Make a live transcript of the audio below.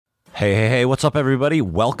Hey, what's up, everybody?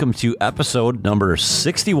 Welcome to episode number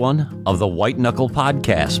 61 of the White Knuckle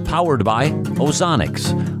podcast, powered by Ozonics.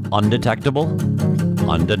 Undetectable,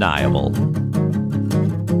 undeniable.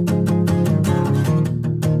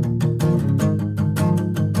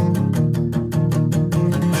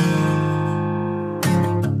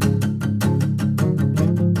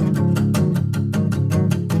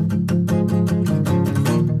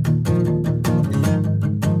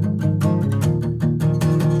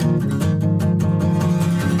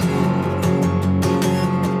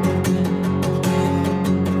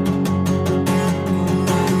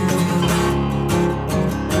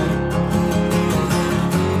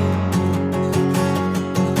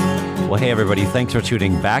 Well, hey, everybody, thanks for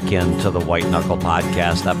tuning back in to the White Knuckle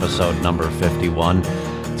Podcast, episode number 51.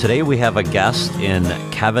 Today we have a guest in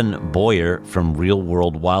Kevin Boyer from Real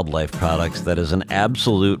World Wildlife Products that is an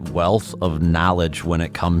absolute wealth of knowledge when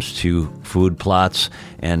it comes to food plots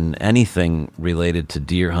and anything related to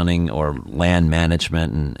deer hunting or land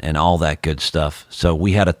management and all that good stuff. So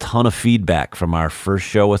we had a ton of feedback from our first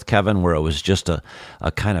show with Kevin where it was just a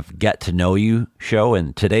kind of get to know you show.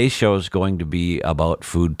 And today's show is going to be about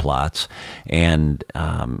food plots. And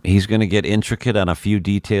he's going to get intricate on a few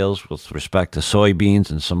details with respect to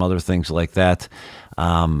soybeans and some other things like that.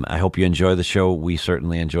 I hope you enjoy the show. We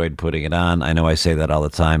certainly enjoyed putting it on. I know I say that all the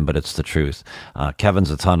time, but it's the truth.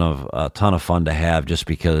 Kevin's a ton of fun to have just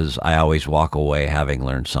because I always walk away having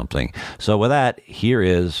learned something. So with that, here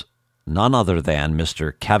is none other than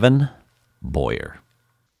Mr. Kevin Boyer.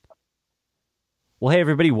 Well, hey,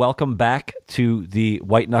 everybody, welcome back to the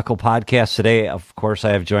White Knuckle Podcast. Today, of course,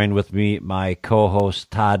 I have joined with me my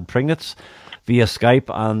co-host, Todd Prignitz, via Skype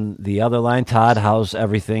on the other line. Todd, how's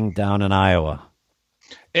everything down in Iowa?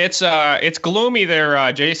 It's gloomy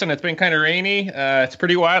there, Jason. It's been kind of rainy. It's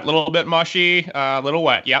pretty wet, a little bit mushy, a little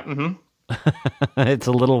wet. Yep. Mm-hmm. It's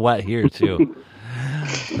a little wet here too.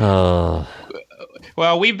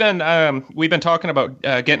 Well, we've been talking about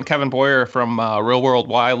getting Kevin Boyer from Real World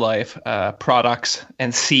Wildlife Products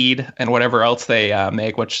and seed and whatever else they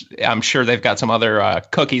make, which I'm sure they've got some other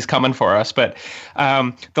cookies coming for us. But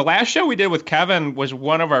the last show we did with Kevin was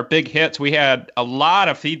one of our big hits. We had a lot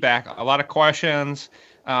of feedback, a lot of questions,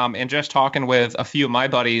 and just talking with a few of my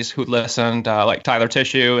buddies who listened, like Tyler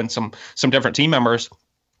Tissue and some different team members.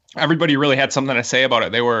 Everybody really had something to say about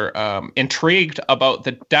it. They were intrigued about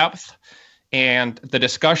the depth and the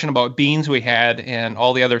discussion about beans we had and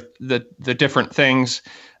all the other the different things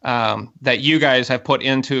that you guys have put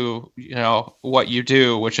into what you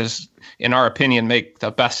do, which is, in our opinion, make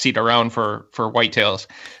the best seed around for whitetails.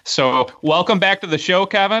 So welcome back to the show,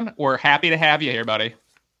 Kevin. We're happy to have you here, buddy.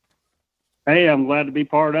 Hey, I'm glad to be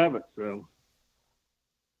part of it. So,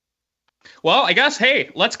 well, I guess, hey,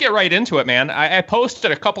 let's get right into it, man. I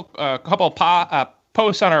posted a couple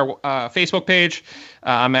posts on our Facebook page,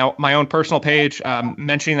 my own personal page,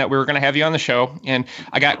 mentioning that we were going to have you on the show. And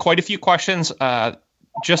I got quite a few questions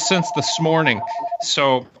just since this morning.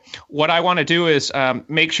 So what I want to do is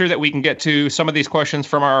make sure that we can get to some of these questions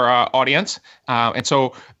from our audience. And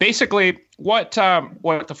so basically what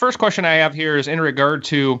the first question I have here is in regard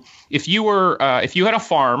to if you had a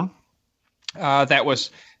farm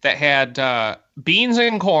that had beans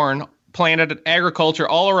and corn planted agriculture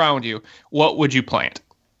all around you, what would you plant?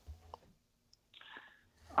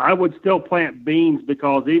 I would still plant beans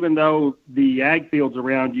because even though the ag fields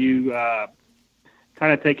around you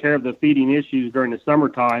kind of take care of the feeding issues during the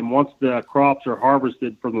summertime, once the crops are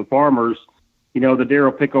harvested from the farmers, the deer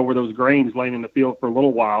will pick over those grains laying in the field for a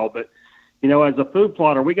little while. But, as a food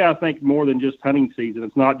plotter, we got to think more than just hunting season.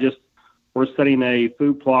 It's not just we're setting a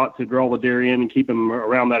food plot to draw the deer in and keep them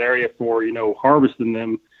around that area for, harvesting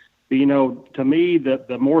them. But, to me, the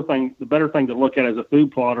better thing to look at as a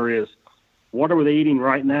food plotter is what are they eating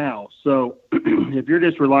right now? So if you're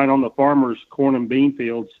just relying on the farmers' corn and bean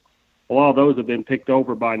fields, a lot of those have been picked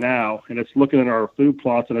over by now. And it's looking at our food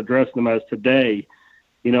plots and addressing them as today.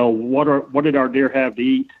 What did our deer have to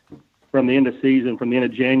eat from the end of season, from the end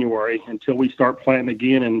of January until we start planting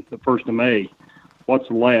again in the 1st of May?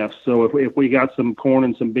 What's left? So if we got some corn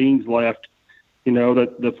and some beans left,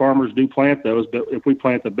 that the farmers do plant those, but if we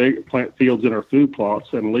plant fields in our food plots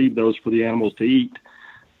and leave those for the animals to eat,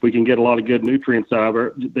 we can get a lot of good nutrients out of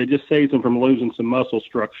it. They just saves them from losing some muscle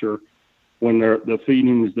structure when the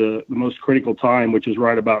feeding is the most critical time, which is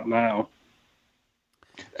right about now.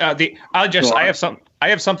 I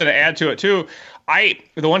have something to add to it too.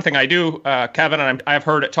 The one thing I do, Kevin, and I've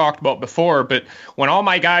heard it talked about before, but when all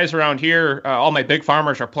my guys around here, all my big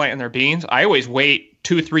farmers are planting their beans, I always wait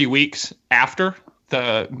 2-3 weeks after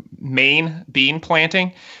the main bean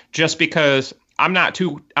planting, just because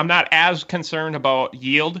I'm not as concerned about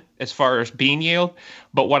yield as far as bean yield,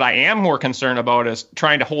 but what I am more concerned about is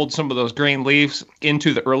trying to hold some of those green leaves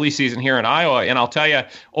into the early season here in Iowa. And I'll tell you,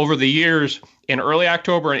 over the years in early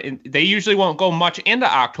October, and they usually won't go much into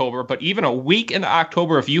October, but even a week into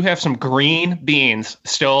October, if you have some green beans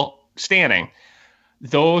still standing,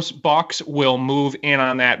 those bucks will move in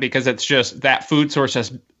on that, because it's just that food source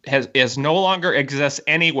is no longer exists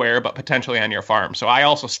anywhere but potentially on your farm. So I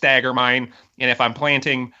also stagger mine, and if I'm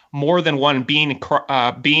planting more than one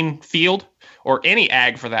bean field, or any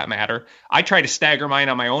ag for that matter, I try to stagger mine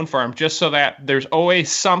on my own farm, just so that there's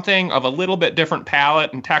always something of a little bit different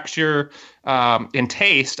palate and texture and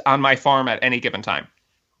taste on my farm at any given time.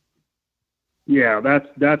 Yeah,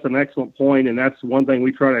 that's an excellent point, and that's one thing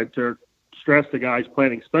we try to stress to guys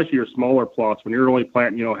planting, especially your smaller plots, when you're only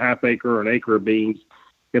planting, half acre or an acre of beans.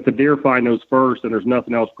 If the deer find those first and there's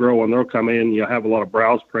nothing else growing, they'll come in, have a lot of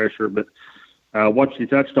browse pressure. But what you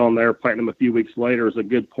touched on there, planting them a few weeks later, is a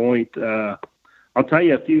good point. I'll tell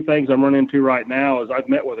you a few things I'm running into right now. Is I've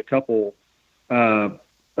met with a couple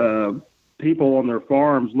people on their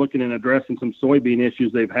farms looking and addressing some soybean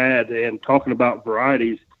issues they've had and talking about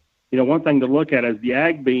varieties. One thing to look at is the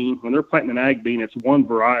ag bean. When they're planting an ag bean, it's one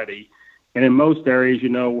variety. And in most areas,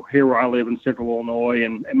 here where I live in central Illinois,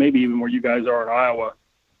 and maybe even where you guys are in Iowa,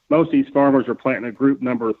 most of these farmers are planting a group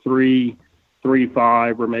number 3,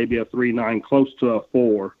 3.5, or maybe a 3.9, close to a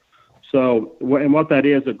 4. So, and what that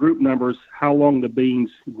is, a group number is how long the beans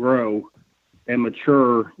grow and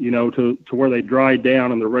mature, to where they dry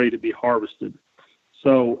down and they're ready to be harvested.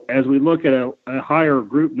 So as we look at a higher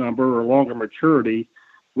group number or longer maturity,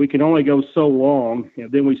 we can only go so long,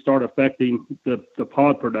 and then we start affecting the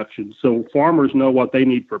pod production. So farmers know what they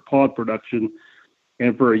need for pod production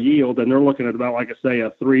and for a yield, and they're looking at about, like I say, a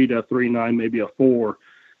 3 to 3.9, maybe a 4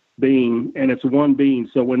 bean, and it's one bean.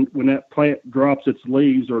 So when that plant drops its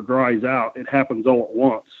leaves or dries out, it happens all at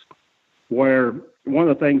once. Where one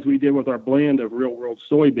of the things we did with our blend of real world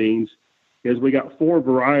soybeans is we got 4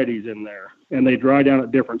 varieties in there, and they dry down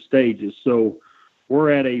at different stages. So we're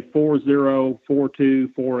at a 4.0,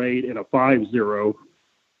 4.2, 4.8, and a 5.0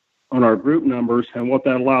 on our group numbers. And what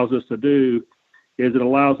that allows us to do is it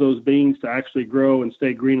allows those beans to actually grow and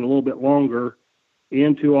stay green a little bit longer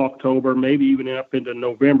into October, maybe even up into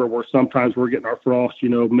November, where sometimes we're getting our frost,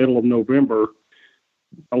 middle of November.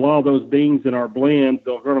 A lot of those beans in our blend,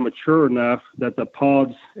 they're going to mature enough that the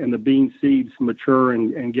pods and the bean seeds mature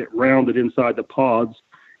and get rounded inside the pods,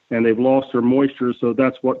 and they've lost their moisture. So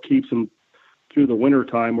that's what keeps them through the winter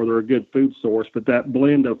time, where they're a good food source. But that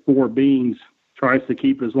blend of 4 beans tries to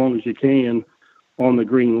keep as long as you can on the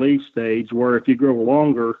green leaf stage, where if you grow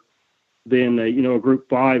longer, then, a group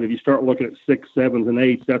 5, if you start looking at 6, 7s, and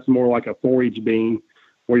 8s, that's more like a forage bean,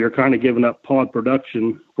 where you're kind of giving up pod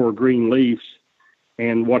production for green leaves.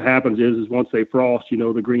 And what happens is once they frost,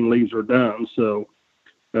 the green leaves are done. So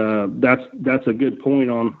that's a good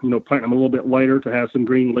point on, planting them a little bit later to have some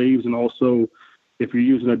green leaves. And also, if you're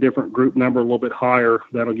using a different group number a little bit higher,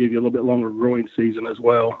 that'll give you a little bit longer growing season as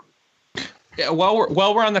well. Yeah, while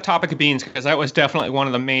we're on the topic of beans, because that was definitely one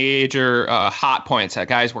of the major hot points that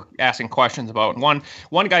guys were asking questions about. And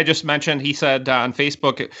one guy just mentioned, he said on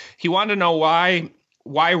Facebook, he wanted to know why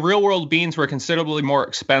real world beans were considerably more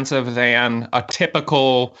expensive than a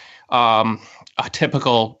typical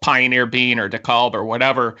Pioneer bean or DeKalb or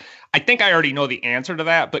whatever. I think I already know the answer to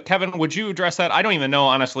that, but Kevin, would you address that? I don't even know,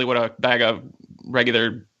 honestly, what a bag of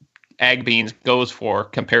regular ag beans goes for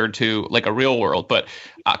compared to like a real world. But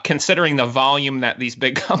considering the volume that these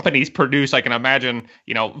big companies produce, I can imagine,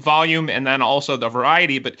 volume and then also the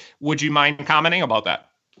variety. But would you mind commenting about that?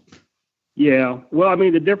 Yeah. Well, I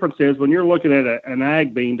mean, the difference is when you're looking at an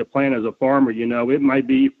ag bean to plant as a farmer, it might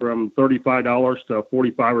be from $35 to $45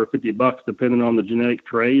 or $50, depending on the genetic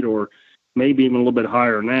trait, or maybe even a little bit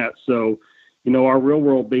higher than that. So, our real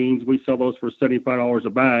world beans, we sell those for $75 a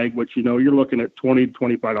bag, which, you're looking at $20 to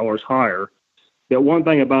 $25 higher. The one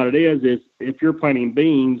thing about it is if you're planting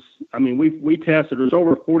beans, I mean, we tested, there's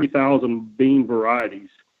over 40,000 bean varieties,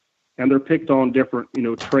 and they're picked on different,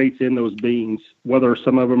 traits in those beans, whether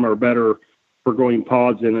some of them are better for growing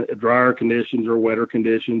pods in drier conditions or wetter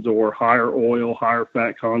conditions, or higher oil, higher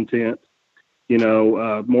fat content,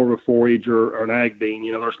 more of a forage or an ag bean.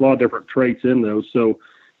 There's a lot of different traits in those. So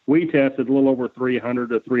we tested a little over 300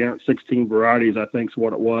 to 316 varieties, I think is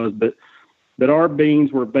what it was. But our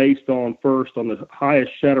beans were based on the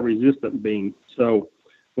highest shatter-resistant bean. So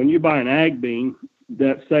when you buy an ag bean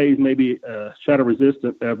that says maybe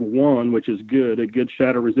shatter-resistant of 1, which is good, a good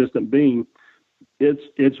shatter-resistant bean,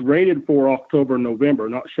 it's rated for October, November,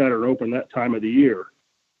 not shattered open that time of the year.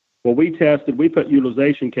 Well, we put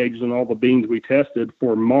utilization cages on all the beans we tested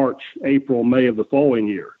for March, April, May of the following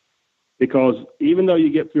year. Because even though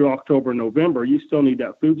you get through October and November, you still need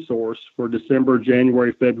that food source for December,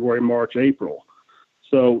 January, February, March, April.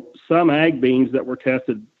 So some ag beans that were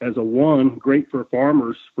tested as a 1, great for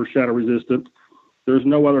farmers for shadow resistant. There's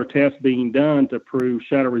no other test being done to prove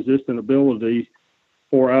shadow resistant ability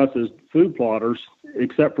for us as food plotters,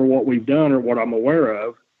 except for what we've done or what I'm aware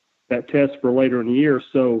of, that test for later in the year.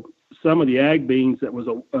 So some of the ag beans that was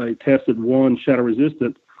a tested 1 shadow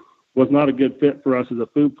resistant was not a good fit for us as a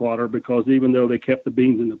food plotter, because even though they kept the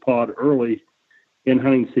beans in the pod early in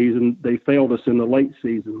hunting season, they failed us in the late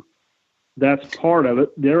season. That's part of it.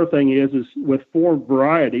 The other thing is with 4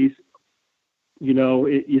 varieties,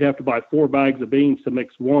 you'd have to buy 4 bags of beans to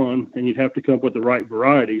mix 1, and you'd have to come up with the right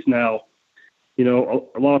varieties. Now, a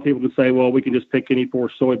lot of people can say, well, we can just pick any 4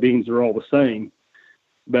 soybeans, they're all the same.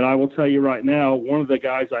 But I will tell you right now, one of the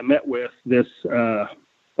guys I met with this,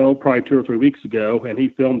 probably 2 or 3 weeks ago, and he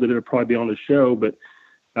filmed it. It'll probably be on the show, but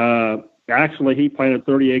actually he planted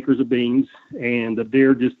 30 acres of beans, and the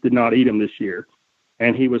deer just did not eat them this year.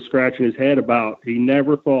 And he was scratching his head he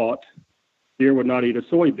never thought deer would not eat a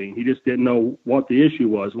soybean. He just didn't know what the issue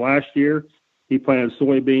was. Last year, he planted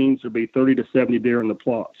soybeans. There'd be 30 to 70 deer in the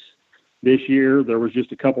plots. This year, there was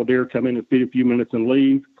just a couple deer come in and feed a few minutes and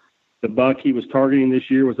leave. The buck he was targeting this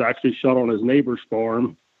year was actually shot on his neighbor's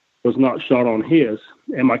farm, was not shot on his.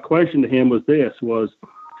 And my question to him was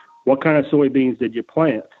what kind of soybeans did you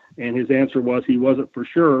plant? And his answer was he wasn't for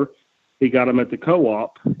sure. He got them at the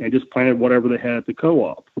co-op and just planted whatever they had at the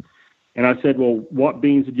co-op. And I said, well, what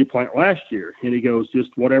beans did you plant last year? And he goes,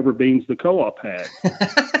 just whatever beans the co-op had.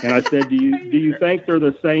 And I said, do you think they're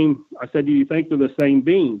the same? I said, do you think they're the same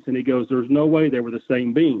beans? And he goes, there's no way they were the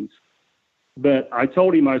same beans. But I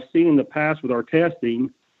told him I've seen in the past with our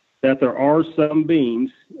testing that there are some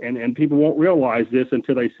beans, and people won't realize this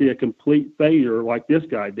until they see a complete failure like this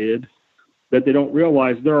guy did, that they don't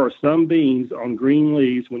realize there are some beans on green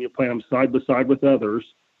leaves when you plant them side by side with others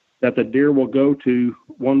that the deer will go to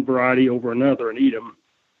one variety over another and eat them,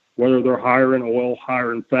 whether they're higher in oil,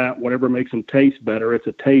 higher in fat, whatever makes them taste better. It's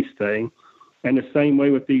a taste thing. And the same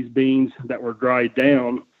way with these beans that were dried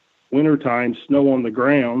down, wintertime, snow on the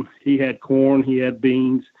ground. He had corn, he had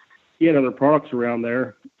beans, he had other products around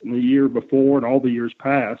there in the year before and all the years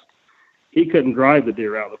past. He couldn't drive the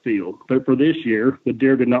deer out of the field. But for this year, the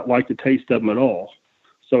deer did not like the taste of them at all.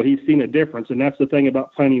 So he's seen a difference. And that's the thing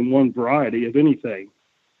about planting one variety of anything,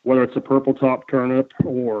 whether it's a purple top turnip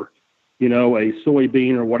or, a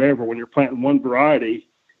soybean or whatever. When you're planting one variety,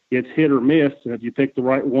 it's hit or miss. And if you pick the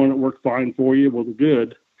right one, it worked fine for you, well,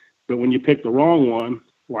 good. But when you pick the wrong one,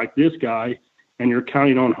 like this guy, and you're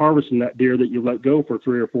counting on harvesting that deer that you let go for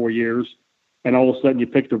 3 or 4 years, and all of a sudden you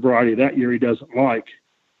pick the variety that year he doesn't like,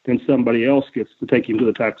 then somebody else gets to take him to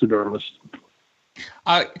the taxidermist.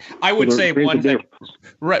 I would say one thing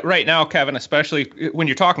right now, Kevin, especially when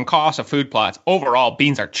you're talking cost of food plots, overall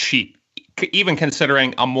beans are cheap, even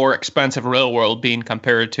considering a more expensive real world bean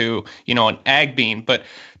compared to, an ag bean. But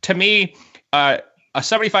to me, a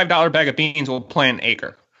 $75 bag of beans will plant an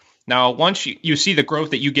acre. Now, once you see the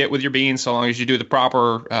growth that you get with your beans, so long as you do the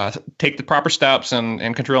proper, take the proper steps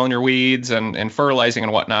and controlling your weeds and fertilizing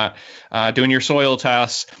and whatnot, doing your soil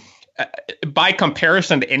tests, by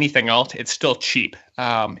comparison to anything else, it's still cheap.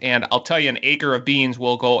 And I'll tell you, an acre of beans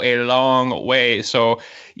will go a long way. So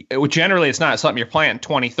generally, it's not something you're planting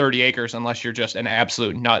 20, 30 acres unless you're just an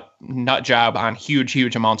absolute nut job on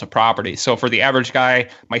huge amounts of property. So for the average guy,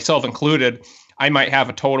 myself included, I might have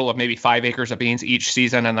a total of maybe 5 acres of beans each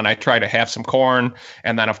season, and then I try to have some corn,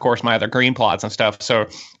 and then, of course, my other green plots and stuff. So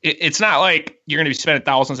it's not like you're going to be spending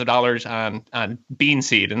thousands of dollars on bean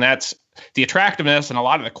seed, and that's the attractiveness. And a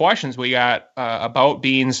lot of the questions we got about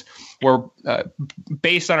beans were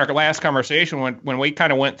based on our last conversation when we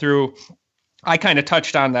kind of went through. I kind of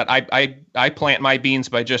touched on that. I plant my beans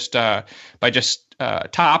by just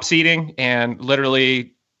top seeding, and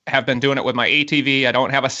literally have been doing it with my ATV. I don't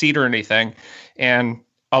have a seed or anything. And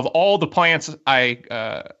of all the plants of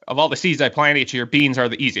all the seeds I plant each year, beans are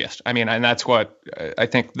the easiest. I mean, and that's what I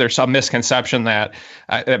think there's some misconception that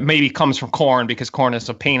it maybe comes from corn, because corn is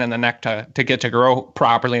a pain in the neck to get to grow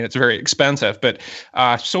properly, and it's very expensive. But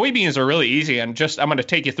soybeans are really easy. And I'm going to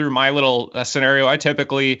take you through my little scenario.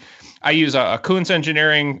 I use a Kuntz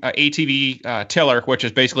Engineering ATV tiller, which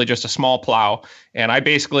is basically just a small plow. And I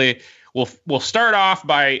basically We'll start off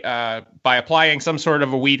by applying some sort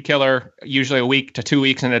of a weed killer, usually a week to 2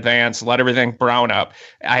 weeks in advance, let everything brown up.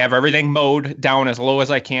 I have everything mowed down as low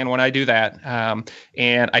as I can when I do that.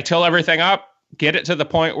 And I till everything up, get it to the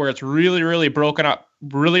point where it's really, really broken up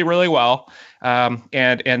really, really well. And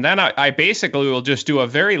then I basically will just do a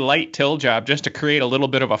very light till job just to create a little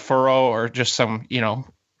bit of a furrow or just some,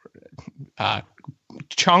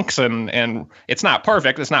 chunks, and it's not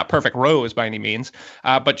perfect. It's not perfect rows by any means,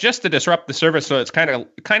 but just to disrupt the surface so it's kind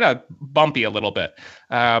of bumpy a little bit.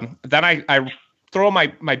 Then I throw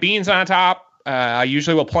my beans on top. I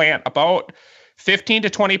usually will plant about 15 to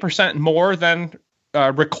 20% more than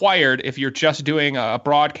required if you're just doing a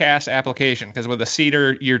broadcast application, because with a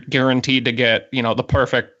seeder, you're guaranteed to get, the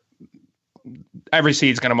perfect, every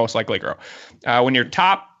seed's going to most likely grow. When you're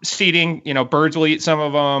top seeding, birds will eat some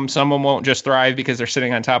of them won't just thrive because they're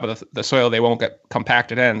sitting on top of the soil. They won't get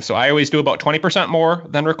compacted in. So I always do about 20% more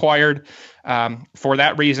than required for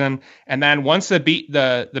that reason. And then once the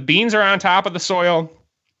beans are on top of the soil,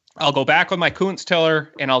 I'll go back with my Kuntz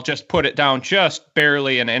tiller and I'll just put it down just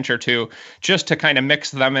barely an inch or two just to kind of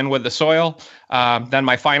mix them in with the soil. Then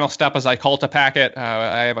my final step is I cultipack it.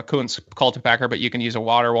 I have a Kuntz cultipacker, but you can use a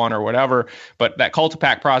water one or whatever. But that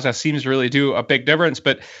cultipack process seems to really do a big difference.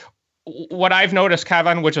 But what I've noticed,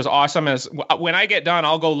 Kevin, which is awesome, is when I get done,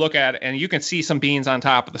 I'll go look at it and you can see some beans on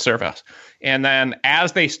top of the surface. And then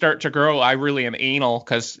as they start to grow, I really am anal,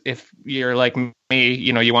 because if you're like me,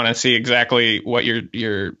 you want to see exactly what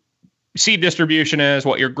your seed distribution is,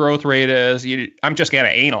 what your growth rate is. I'm just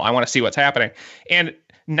getting anal. I want to see what's happening. And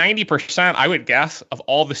 90%, I would guess, of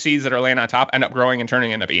all the seeds that are laying on top end up growing and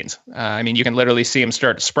turning into beans. You can literally see them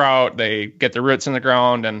start to sprout. They get the roots in the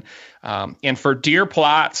ground. And for deer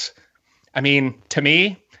plots, to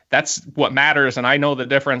me, that's what matters. And I know the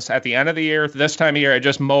difference at the end of the year. This time of year, I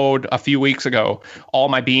just mowed a few weeks ago all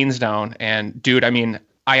my beans down. And dude,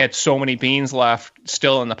 I had so many beans left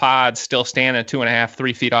still in the pods, still standing 2.5,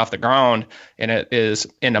 3 feet off the ground, and it is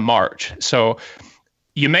into March. So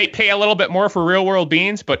you may pay a little bit more for real world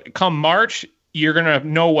beans, but come March, you're going to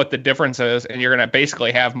know what the difference is, and you're going to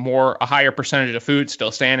basically have a higher percentage of food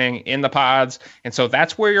still standing in the pods. And so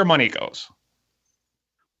that's where your money goes.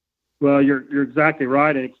 Well, you're exactly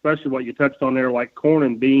right, and especially what you touched on there, like corn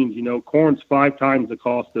and beans. Corn's 5 times the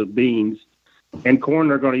cost of beans, and corn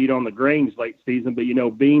they're going to eat on the grains late season. But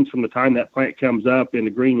beans, from the time that plant comes up in the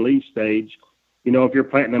green leaf stage, if you're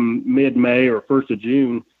planting them mid-May or 1st of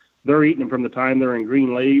June, they're eating them from the time they're in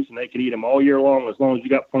green leaves, and they can eat them all year long. As long as you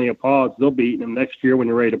got plenty of pods, they'll be eating them next year when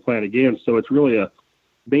you're ready to plant again. So it's really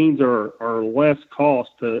beans are less cost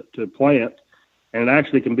to plant. And it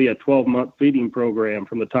actually can be a 12-month feeding program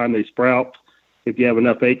from the time they sprout, if you have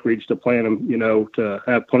enough acreage to plant them, to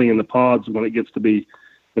have plenty in the pods when it gets to be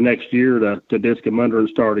the next year to disc them under and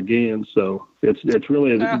start again. So it's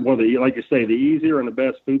really one of the, like you say, the easier and the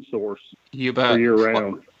best food source you bet. For year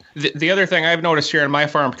round. Well, the other thing I've noticed here in my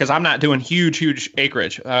farm, because I'm not doing huge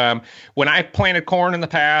acreage, when I planted corn in the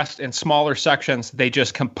past in smaller sections, they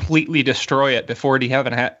just completely destroy it before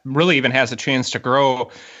it really even has a chance to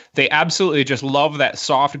grow. They absolutely just love that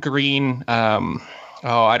soft green. I'm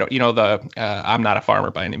not a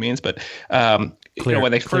farmer by any means, but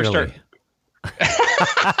when they first start.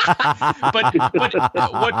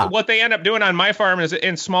 but what they end up doing on my farm is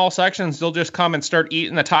in small sections, they'll just come and start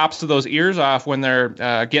eating the tops of those ears off when they're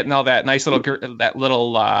getting all that nice little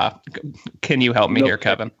can you help me here,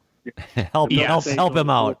 Kevin? help him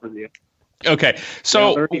out. Okay,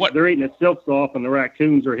 so they're eating the silks off, and the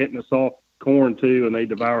raccoons are hitting the soft corn too, and they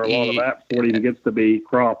devour a lot of that before it even gets to be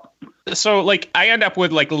crop. So I end up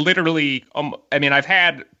with literally I've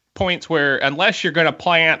had points where, unless you're going to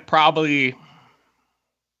plant probably,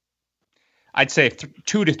 I'd say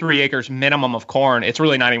 2 to 3 acres minimum of corn, it's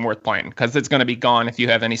really not even worth planting, because it's going to be gone if you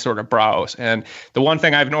have any sort of browse. And the one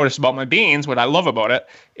thing I've noticed about my beans, what I love about it,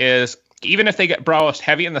 is even if they get browsed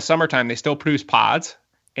heavy in the summertime, they still produce pods,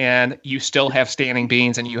 and you still have standing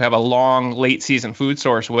beans, and you have a long late season food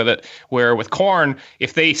source with it. Where with corn,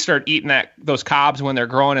 if they start eating those cobs when they're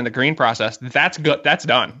growing in the green process, that's good. That's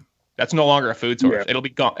done. That's no longer a food source. Yeah. It'll be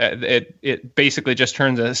gone. It basically just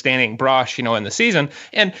turns a standing brush, in the season.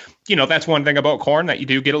 And, that's one thing about corn, that you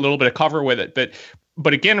do get a little bit of cover with it.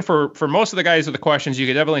 But again, for most of the guys with the questions, you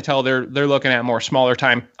could definitely tell they're looking at more smaller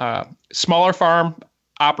farm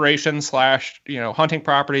operations / hunting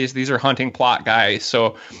properties. These are hunting plot guys.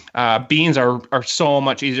 So beans are so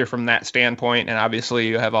much easier from that standpoint. And obviously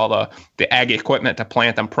you have all the ag equipment to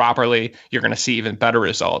plant them properly. You're going to see even better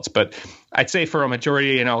results. But I'd say for a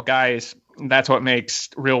majority, guys, that's what makes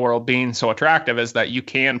real world beans so attractive, is that you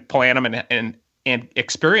can plant them and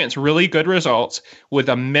experience really good results with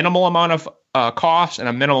a minimal amount of cost and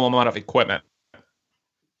a minimal amount of equipment.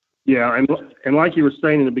 Yeah, and like you were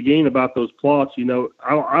saying in the beginning about those plots,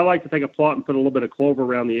 I like to take a plot and put a little bit of clover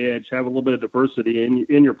around the edge, have a little bit of diversity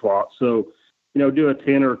in your plot. So, do a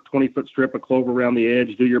 10 or 20-foot strip of clover around the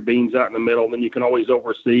edge, do your beans out in the middle, and then you can always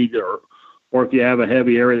overseed, or if you have a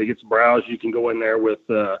heavy area that gets browsed, you can go in there with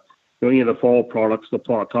any of the fall products, the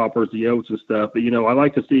plot toppers, the oats and stuff. But, I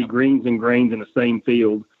like to see greens and grains in the same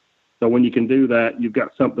field. So when you can do that, you've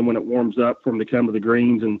got something when it warms up for them to come to the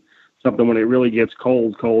greens, and something when it really gets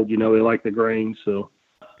cold, they like the grains. So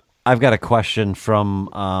I've got a question from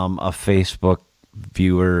a Facebook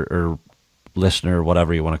viewer or listener,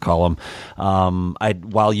 whatever you want to call them.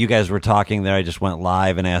 While you guys were talking there, I just went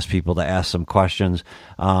live and asked people to ask some questions.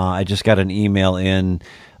 I just got an email in,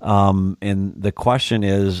 and the question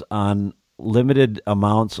is on limited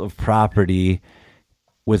amounts of property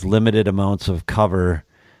with limited amounts of cover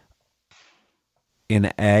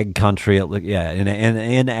in ag country.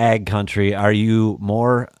 In ag country, are you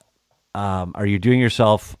doing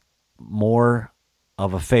yourself more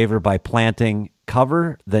of a favor by planting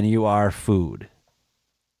cover than you are food?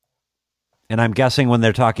 And I'm guessing when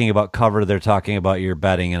they're talking about cover, they're talking about your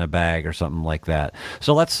bedding in a bag or something like that.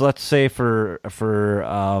 So let's say for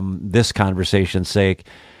this conversation's sake,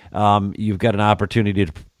 you've got an opportunity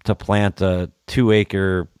to plant a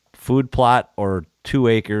 2-acre food plot or 2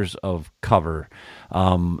 acres of cover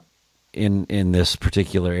in this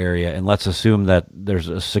particular area, and let's assume that there's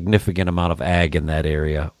a significant amount of ag in that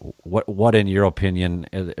area. What in your opinion,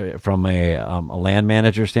 from a land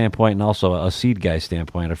manager standpoint and also a seed guy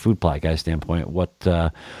standpoint, a food plot guy standpoint, what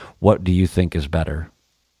do you think is better?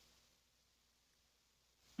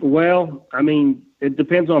 Well, it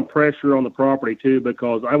depends on pressure on the property too,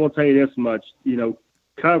 because I will tell you this much,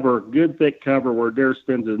 cover, good thick cover where deer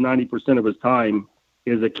spends 90% of his time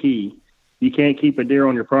is a key. You can't keep a deer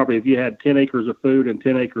on your property. If you had 10 acres of food and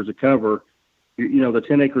 10 acres of cover, the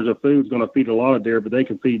 10 acres of food is going to feed a lot of deer, but they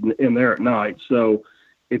can feed in there at night. So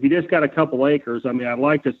if you just got a couple acres, I'd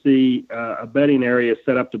like to see a bedding area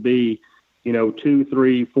set up to be, 2,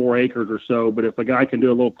 3, 4 acres or so. But if a guy can do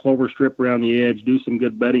a little clover strip around the edge, do some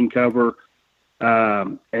good bedding cover,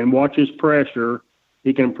 and watch his pressure,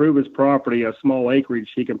 he can improve his property. A small acreage,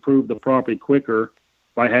 he can improve the property quicker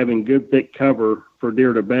by having good thick cover for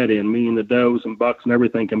deer to bed in, meaning the does and bucks and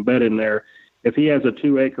everything can bed in there. If he has a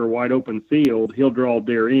 2-acre wide open field, he'll draw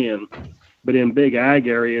deer in. But in big ag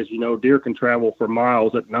areas, deer can travel for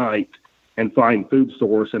miles at night and find food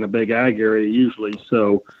source in a big ag area usually.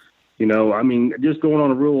 So, just going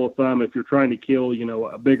on a rule of thumb, if you're trying to kill,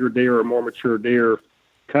 a bigger deer or more mature deer,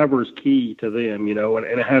 cover's key to them, and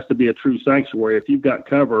it has to be a true sanctuary. If you've got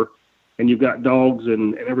cover and you've got dogs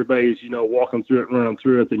and everybody's, walking through it and running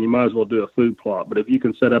through it, then you might as well do a food plot. But if you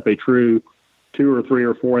can set up a true 2 or 3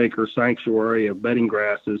 or 4 acre sanctuary of bedding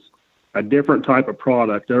grasses, a different type of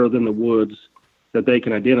product other than the woods that they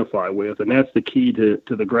can identify with. And that's the key to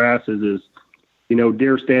the grasses is,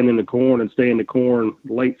 deer stand in the corn and stay in the corn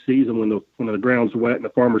late season when the ground's wet and the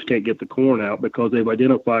farmers can't get the corn out because they've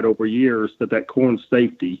identified over years that corn's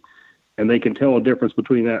safety, and they can tell a difference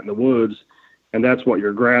between that and the woods. And that's what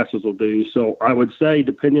your grasses will do. So I would say,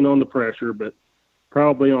 depending on the pressure, but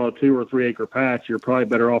probably on a 2 or 3 acre patch, you're probably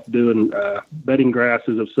better off doing bedding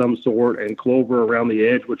grasses of some sort and clover around the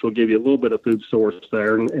edge, which will give you a little bit of food source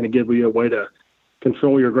there and give you a way to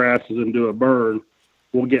control your grasses and do a burn.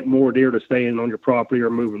 Will get more deer to stay in on your property or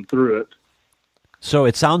moving through it. So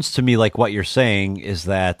it sounds to me like what you're saying is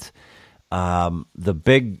that the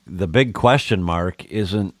big question mark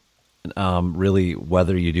isn't really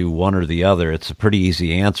whether you do one or the other. It's a pretty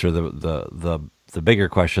easy answer. The bigger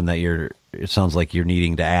question that it sounds like you're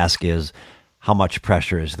needing to ask is how much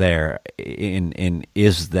pressure is there, and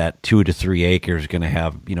is that 2 to 3 acres going to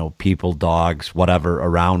have people, dogs, whatever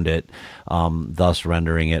around it, thus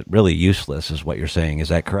rendering it really useless, is what you're saying. Is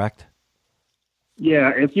that correct?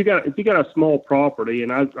 Yeah, if you got a small property,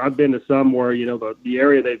 and I've been to some where the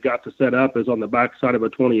area they've got to set up is on the backside of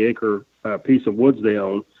a 20-acre piece of woods they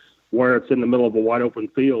own, where it's in the middle of a wide open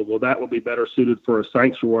field. Well, that would be better suited for a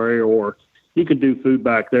sanctuary, or you could do food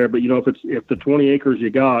back there. But if the 20 acres you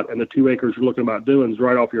got and the 2 acres you're looking about doing is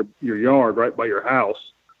right off your yard, right by your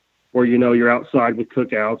house, or you're outside with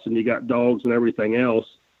cookouts and you got dogs and everything else,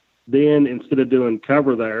 then instead of doing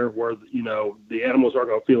cover there where the animals aren't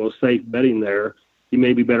going to feel a safe bedding there, you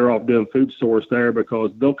may be better off doing food source there,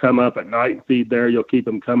 because they'll come up at night and feed there. You'll keep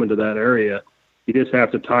them coming to that area. You just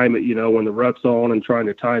have to time it, when the rut's on, and trying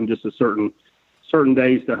to time just a certain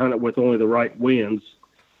days to hunt it with only the right winds.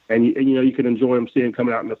 And you can enjoy them, seeing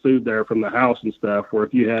coming out in the food there from the house and stuff. Where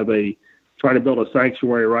if you have try to build a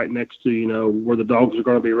sanctuary right next to, where the dogs are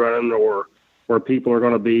going to be running or where people are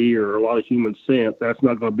going to be, or a lot of human scent, that's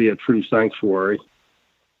not going to be a true sanctuary.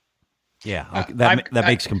 Yeah, that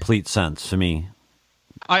makes complete sense to me.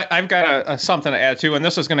 I've got something to add too, and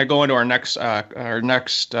this is going to go into our next I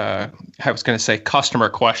was going to say customer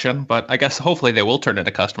question, but I guess hopefully they will turn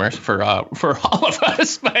into customers for all of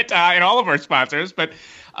us, but and all of our sponsors. But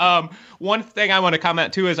one thing I want to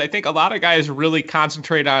comment too is I think a lot of guys really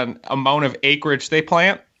concentrate on amount of acreage they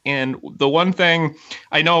plant. And the one thing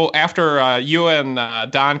I know after you and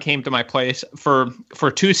Don came to my place for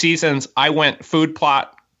 2 seasons, I went food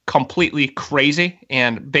plot completely crazy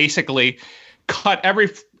and basically cut every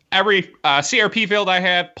CRP field I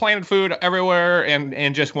had, planted food everywhere,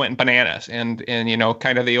 and just went bananas. And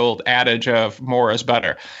kind of the old adage of more is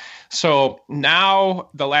better. So now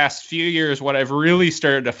the last few years, what I've really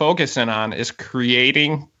started to focus in on is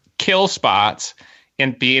creating kill spots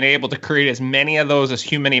and being able to create as many of those as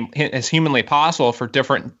humanly possible for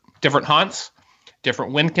different hunts,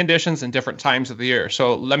 different wind conditions, and different times of the year.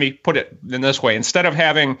 So let me put it in this way. Instead of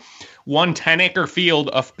having one 10-acre field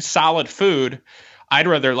of solid food, I'd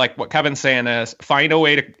rather, like what Kevin's saying, is find a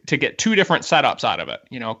way to get 2 different setups out of it.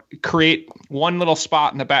 Create one little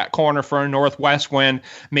spot in the back corner for a northwest wind,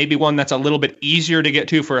 maybe one that's a little bit easier to get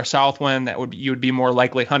to for a south wind that you would be more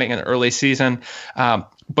likely hunting in the early season.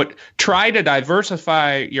 But try to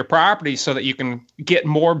diversify your property so that you can get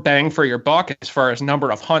more bang for your buck as far as number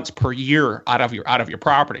of hunts per year out of your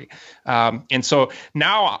property. And so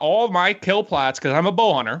now all my kill plots, because I'm a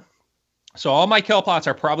bow hunter, so all my kill plots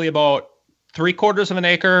are probably about 3/4 of an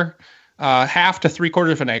acre, 1/2 to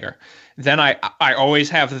 3/4 of an acre. Then I always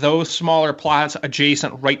have those smaller plots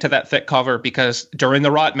adjacent right to that thick cover, because during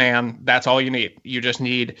the rut, man, that's all you need. You just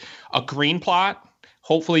need a green plot.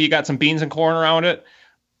 Hopefully you got some beans and corn around it,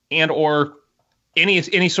 and or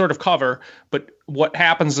any sort of cover. But what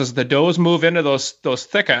happens is the does move into those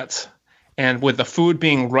thickets, and with the food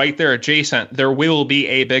being right there adjacent, there will be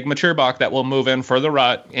a big mature buck that will move in for the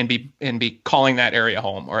rut and be calling that area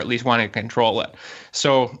home, or at least wanting to control it.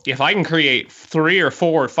 So if I can create 3 or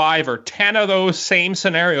 4 or 5 or 10 of those same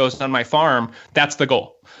scenarios on my farm, that's the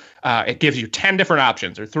goal. It gives you 10 different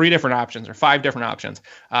options, or 3 different options, or 5 different options.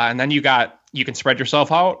 And then you can spread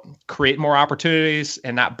yourself out, create more opportunities,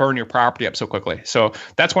 and not burn your property up so quickly. So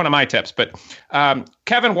that's one of my tips. But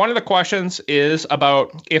Kevin, one of the questions is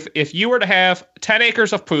about if you were to have 10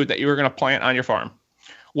 acres of food that you were going to plant on your farm,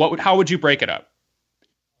 how would you break it up?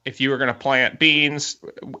 If you were going to plant beans,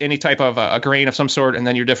 any type of a grain of some sort, and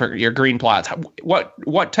then your green plots,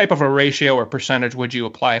 what type of a ratio or percentage would you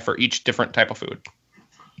apply for each different type of food?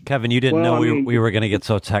 Kevin, you didn't know we were going to get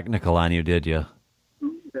so technical on you, did you?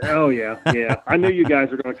 Oh, yeah. I knew you guys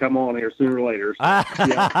were going to come on here sooner or later. So,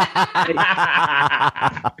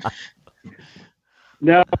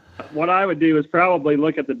 No, what I would do is probably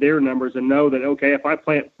look at the deer numbers and know that, okay, if I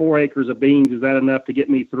plant 4 acres of beans, is that enough to get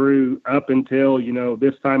me through up until,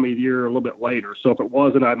 this time of year or a little bit later? So if it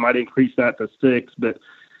wasn't, I might increase that to 6. But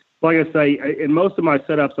like I say, in most of my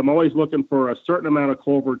setups, I'm always looking for a certain amount of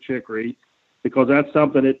clover chicory, because that's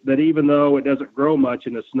something that even though it doesn't grow much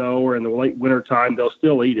in the snow or in the late winter time, they'll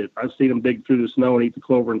still eat it. I've seen them dig through the snow and eat the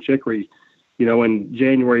clover and chicory, in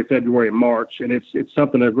January, February, and March. And it's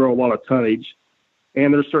something that grow a lot of tonnage.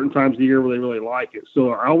 And there's certain times of the year where they really like it.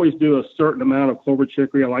 So I always do a certain amount of clover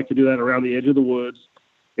chicory. I like to do that around the edge of the woods.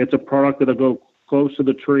 It's a product that'll go close to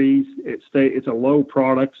the trees. It's a low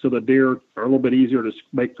product, so the deer are a little bit easier to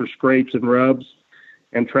make for scrapes and rubs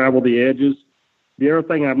and travel the edges. The other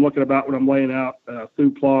thing I'm looking about when I'm laying out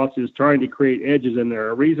food plots is trying to create edges in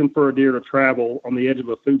there. A reason for a deer to travel on the edge of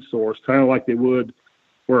a food source, kind of like they would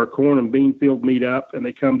where a corn and bean field meet up and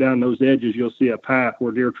they come down those edges, you'll see a path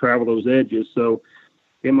where deer travel those edges. So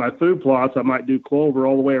in my food plots, I might do clover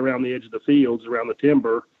all the way around the edge of the fields, around the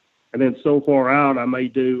timber. And then so far out, I may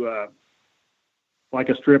do like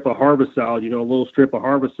a strip of harvest salad, a little strip of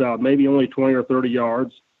harvest salad, maybe only 20 or 30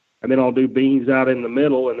 yards. And then I'll do beans out in the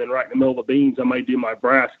middle, and then right in the middle of the beans, I might do my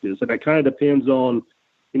brassicas. And it kind of depends on,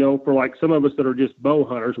 for like some of us that are just bow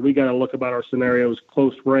hunters, we got to look about our scenarios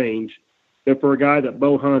close range. But for a guy that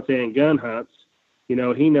bow hunts and gun hunts, he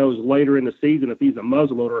knows later in the season, if he's a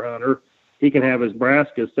muzzleloader hunter, he can have his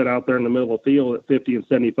brassicas set out there in the middle of the field at 50 and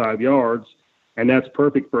 75 yards. And that's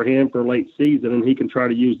perfect for him for late season. And he can try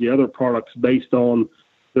to use the other products based on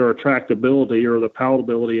their attractability or the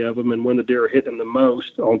palatability of them and when the deer are hitting the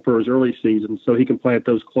most for his early season. So he can plant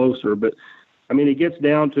those closer. But it gets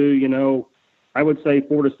down to, I would say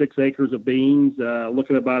 4 to 6 acres of beans,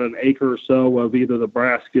 looking at about an acre or so of either the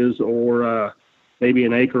brassicas or maybe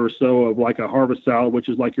an acre or so of like a harvest salad, which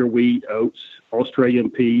is like your wheat, oats, Australian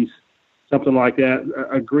peas, something like that.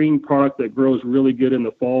 A green product that grows really good in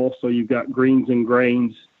the fall. So you've got greens and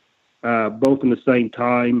grains, both in the same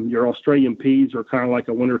time. Your Australian peas are kind of like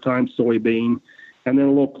a wintertime soybean, and then a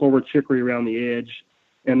little clover chicory around the edge.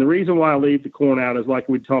 And the reason why I leave the corn out is like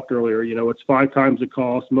we talked earlier, it's 5 times the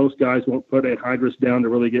cost. Most guys won't put anhydrous down to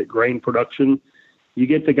really get grain production. You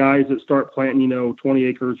get the guys that start planting, 20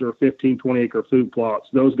 acres or 15, 20 acre food plots.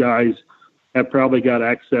 Those guys have probably got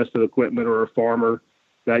access to the equipment or a farmer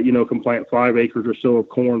that, can plant 5 acres or so of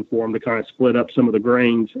corn for them to kind of split up some of the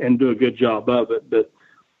grains and do a good job of it. But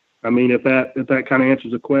I mean, if that kind of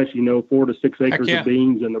answers the question, 4 to 6 acres of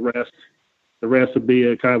beans, and the rest would be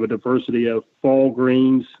a kind of a diversity of fall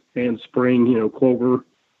greens and spring, clover,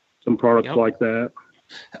 some products like that.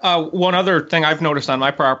 One other thing I've noticed on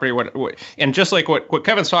my property, and just like what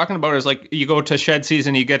Kevin's talking about, is like you go to shed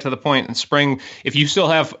season, you get to the point in spring, if you still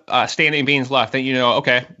have standing beans left, then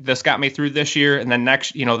okay, this got me through this year, and then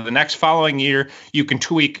the next following year you can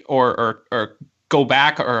tweak or go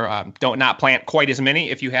back or don't not plant quite as many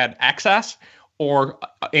if you had excess, or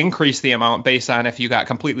increase the amount based on if you got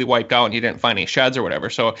completely wiped out and you didn't find any sheds or whatever.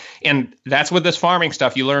 So, and that's with this farming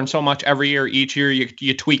stuff. You learn so much every year. Each year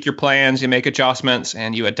you tweak your plans, you make adjustments,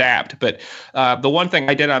 and you adapt. But the one thing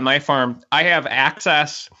I did on my farm, I have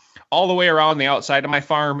access all the way around the outside of my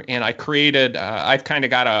farm, and I created, I've kind of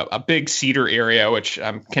got a big cedar area, which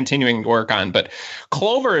I'm continuing to work on. But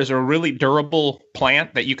clover is a really durable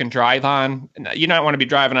plant that you can drive on. You don't want to be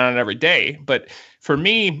driving on it every day, but for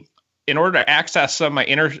me, in order to access some of my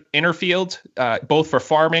inner fields, both for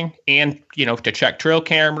farming and, to check trail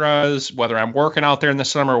cameras, whether I'm working out there in the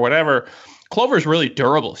summer or whatever, clover is really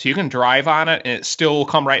durable. So you can drive on it and it still will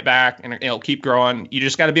come right back and it'll keep growing. You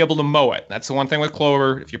just got to be able to mow it. That's the one thing with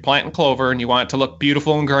clover. If you're planting clover and you want it to look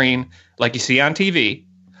beautiful and green, like you see on TV,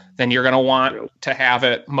 then you're going to want to have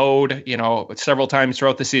it mowed, several times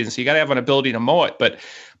throughout the season. So you got to have an ability to mow it. But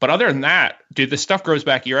other than that, dude, the stuff grows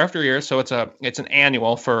back year after year. So it's an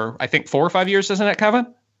annual for, I think, 4 or 5 years, isn't it,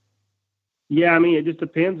 Kevin? Yeah, I mean, it just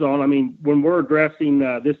depends on, when we're addressing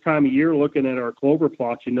this time of year, looking at our clover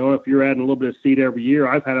plots, if you're adding a little bit of seed every year,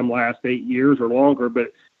 I've had them last 8 years or longer.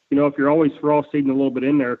 But, if you're always frost seeding a little bit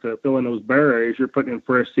in there to fill in those bare areas, you're putting in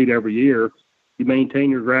fresh seed every year. You maintain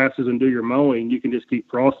your grasses and do your mowing, you can just keep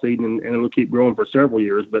frost seeding and it'll keep growing for several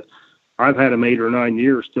years. But I've had them 8 or 9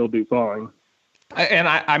 years, still do fine. And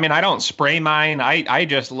I don't spray mine. I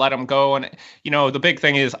just let them go. And, the big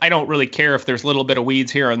thing is I don't really care if there's a little bit of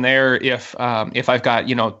weeds here and there. If I've got,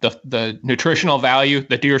 the nutritional value,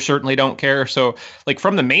 the deer certainly don't care. So like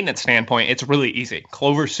from the maintenance standpoint, it's really easy.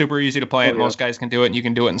 Clover's super easy to plant. Most guys can do it, and you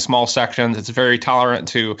can do it in small sections. It's very tolerant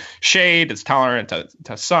to shade. It's tolerant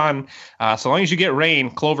to sun. So long as you get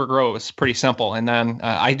rain, clover grows. Pretty simple. And then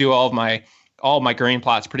I do all my grain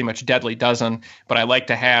plots pretty much deadly dozen, but I like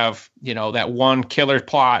to have, that one killer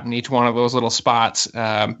plot in each one of those little spots.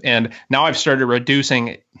 And now I've started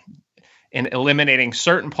reducing and eliminating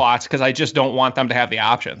certain plots because I just don't want them to have the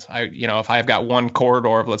options. If I've got one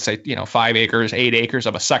corridor of, let's say, 5 acres, 8 acres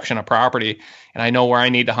of a section of property, and I know where I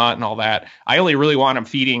need to hunt and all that, I only really want them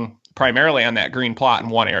feeding primarily on that green plot in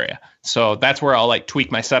one area. So that's where I'll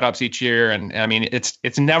tweak my setups each year. And I mean,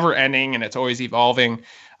 it's never ending and it's always evolving.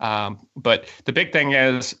 But the big thing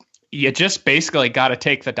is you just basically got to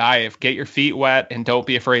take the dive, get your feet wet, and don't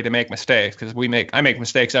be afraid to make mistakes, because I make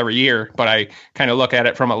mistakes every year, but I kind of look at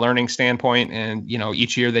it from a learning standpoint, and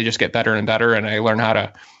each year they just get better and better, and I learn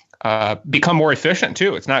how to become more efficient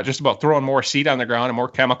too. It's not just about throwing more seed on the ground and more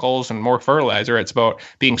chemicals and more fertilizer. It's about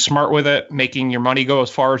being smart with it, making your money go as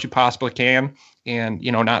far as you possibly can, and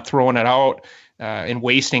not throwing it out and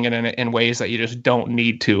wasting it in ways that you just don't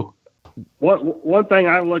need to. One thing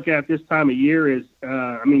I look at this time of year is,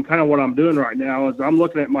 kind of what I'm doing right now is I'm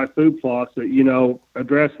looking at my food plots that,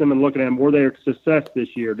 address them and looking at them. Were they a success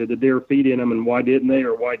this year? Did the deer feed in them, and why didn't they,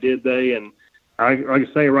 or why did they? And like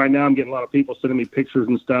I say, right now I'm getting a lot of people sending me pictures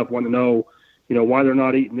and stuff, wanting to know, why they're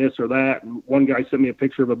not eating this or that. And one guy sent me a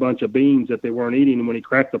picture of a bunch of beans that they weren't eating. And when he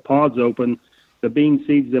cracked the pods open, the bean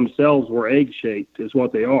seeds themselves were egg-shaped is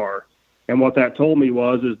what they are. And what that told me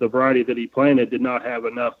is the variety that he planted did not have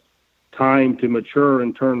enough time to mature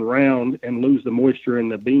and turn around and lose the moisture in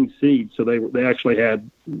the bean seeds. So they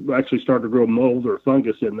actually started to grow mold or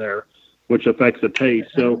fungus in there, which affects the taste.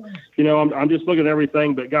 So, I'm just looking at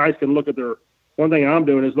everything, but guys can look at one thing I'm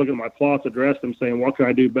doing is looking at my plots, address them, saying, what can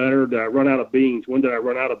I do better? Did I run out of beans? When did I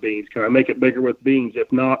run out of beans? Can I make it bigger with beans?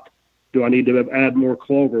 If not, do I need to add more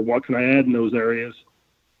clover? What can I add in those areas?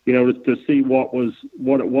 To see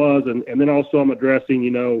what it was. And then also I'm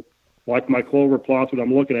addressing, like my clover plots, when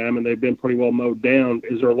I'm looking at them and they've been pretty well mowed down,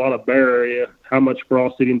 is there a lot of bare area? How much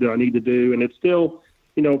frost seeding do I need to do? And it's still,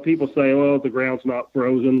 people say, well, the ground's not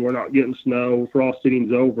frozen. We're not getting snow. Frost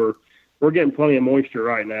seeding's over. We're getting plenty of moisture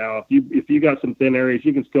right now. If you got some thin areas,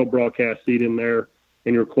 you can still broadcast seed in there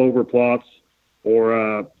in your clover plots.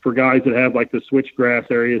 or for guys that have like the switchgrass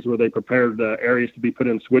areas where they prepared the areas to be put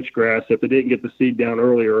in switchgrass, if they didn't get the seed down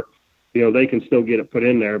earlier, they can still get it put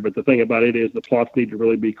in there. But the thing about it is the plots need to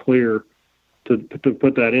really be clear to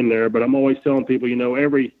put that in there. But I'm always telling people,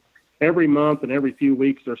 every month and every few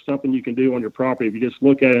weeks, there's something you can do on your property. If you just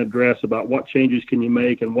look at an address about what changes can you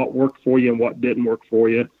make and what worked for you and what didn't work for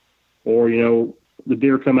you, or, the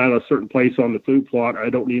deer come out of a certain place on the food plot,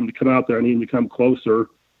 I don't need them to come out there. I need them to come closer.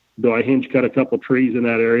 Do I hinge cut a couple trees in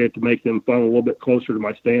that area to make them funnel a little bit closer to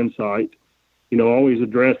my stand site? Always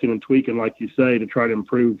addressing and tweaking, like you say, to try to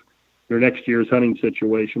improve your next year's hunting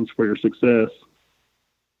situations for your success.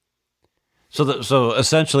 So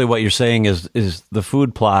essentially what you're saying is the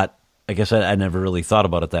food plot, I guess I never really thought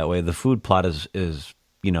about it that way. The food plot is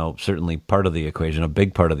certainly part of the equation, a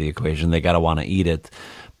big part of the equation. They got to want to eat it.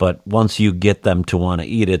 But once you get them to want to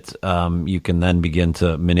eat it, you can then begin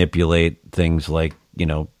to manipulate things like,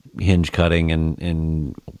 hinge cutting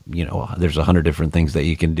and there's 100 different things that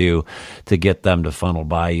you can do to get them to funnel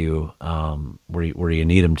by you where you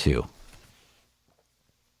need them to.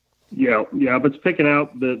 Yeah. But it's picking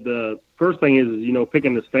out the first thing is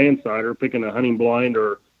picking the stand site or picking a hunting blind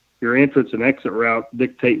or your entrance and exit route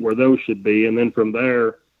dictate where those should be. And then from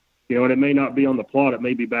there, and it may not be on the plot, it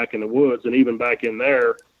may be back in the woods. And even back in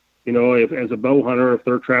there, if as a bow hunter, if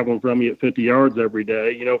they're traveling from you at 50 yards every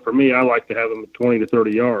day, for me, I like to have them at 20 to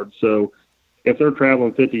 30 yards. So if they're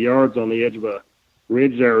traveling 50 yards on the edge of a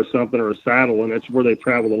ridge there or something, or a saddle, and that's where they've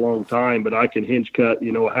traveled a long time, but I can hinge cut,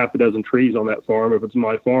 a half a dozen trees on that farm if it's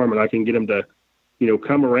my farm, and I can get them to,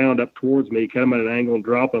 come around up towards me, cut them at an angle and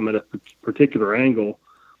drop them at a particular angle.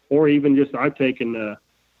 Or even just I've taken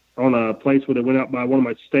on a place where they went out by one of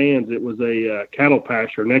my stands, it was a cattle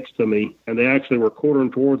pasture next to me, and they actually were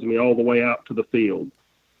quartering towards me all the way out to the field.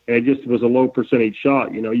 And it just was a low percentage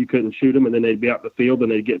shot. You couldn't shoot them, and then they'd be out in the field,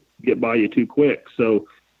 and they'd get by you too quick. So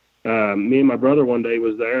me and my brother one day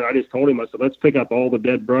was there, and I just told him, I said, let's pick up all the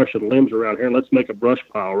dead brush and limbs around here, and let's make a brush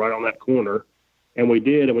pile right on that corner. And we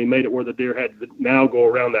did, and we made it where the deer had to now go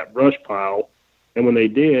around that brush pile. And when they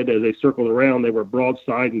did, as they circled around, they were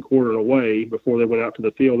broadside and quartered away before they went out to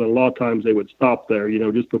the field. And a lot of times they would stop there,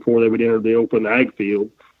 just before they would enter the open ag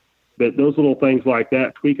field. But those little things like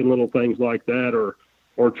that, tweaking little things like that, or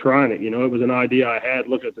trying it, it was an idea I had,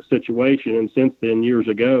 looking at the situation. And since then, years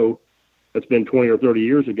ago, it's been 20 or 30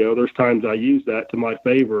 years ago, there's times I use that to my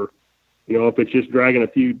favor. If it's just dragging a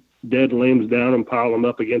few dead limbs down and piling them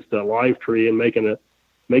up against a live tree and making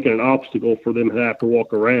an obstacle for them to have to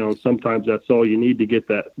walk around. Sometimes that's all you need to get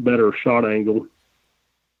that better shot angle.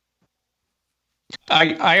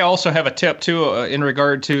 I also have a tip too in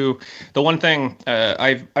regard to the one thing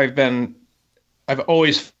I've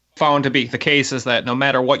always found to be the case is that no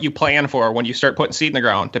matter what you plan for, when you start putting seed in the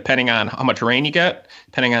ground, depending on how much rain you get,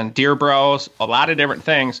 depending on deer browse, a lot of different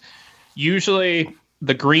things, usually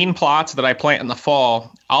the green plots that I plant in the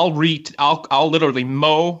fall, I'll literally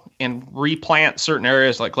mow and replant certain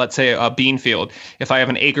areas, like let's say a bean field. If I have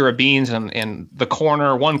an acre of beans and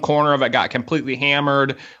one corner of it got completely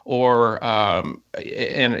hammered, or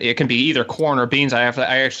and it can be either corn or beans. I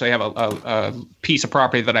actually have a piece of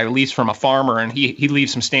property that I lease from a farmer, and he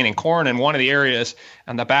leaves some standing corn, and one of the areas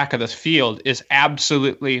on the back of this field is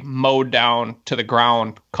absolutely mowed down to the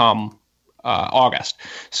ground come August.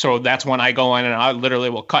 So that's when I go in and I literally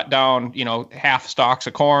will cut down, half stalks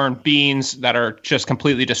of corn, beans that are just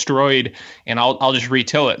completely destroyed, and I'll just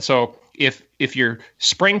retill it. So if your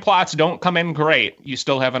spring plots don't come in great, you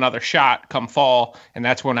still have another shot come fall, and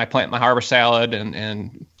that's when I plant my harvest salad,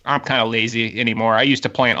 and I'm kind of lazy anymore. I used to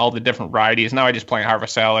plant all the different varieties. Now I just plant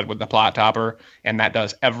harvest salad with the plot topper, and that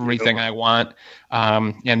does everything I want.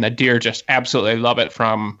 And the deer just absolutely love it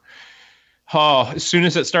from as soon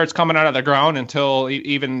as it starts coming out of the ground until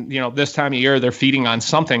even, this time of year, they're feeding on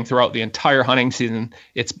something throughout the entire hunting season.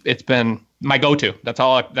 It's been my go-to.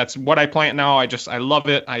 That's what I plant now. I love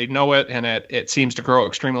it. I know it. And it seems to grow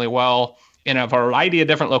extremely well in a variety of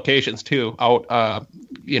different locations too, out,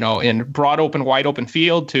 in broad open, wide open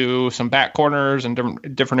field to some back corners and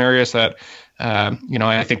different areas that,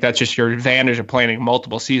 I think that's just your advantage of planting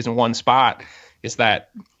multiple seeds in one spot, is that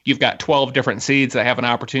you've got 12 different seeds that have an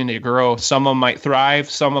opportunity to grow. Some of them might thrive,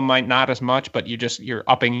 some of them might not as much, but you're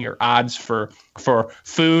upping your odds for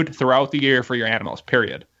food throughout the year for your animals,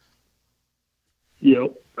 period.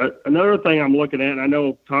 Another thing I'm looking at, and I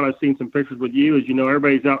know, Todd, I've seen some pictures with you, is,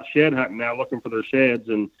 everybody's out shed hunting now looking for their sheds.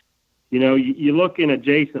 And, you look in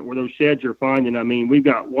adjacent where those sheds you're finding. I mean, we've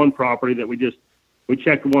got one property that we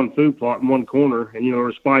checked one food plot in one corner, and,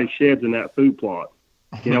 there's 5 sheds in that food plot.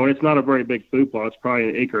 And it's not a very big food plot. It's probably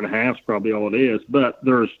an acre and a half is probably all it is. But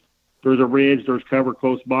there's a ridge, there's cover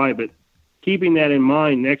close by. But, keeping that in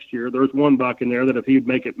mind next year, there's one buck in there that if he'd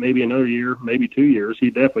make it maybe another year, maybe 2 years,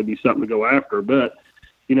 he'd definitely be something to go after. But,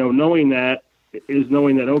 knowing that,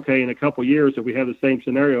 okay, in a couple of years, if we have the same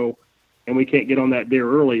scenario and we can't get on that deer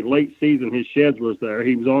early, late season, his sheds was there.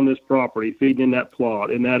 He was on this property, feeding in that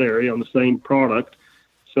plot, in that area on the same product.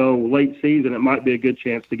 So late season, it might be a good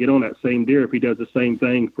chance to get on that same deer if he does the same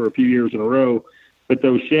thing for a few years in a row. But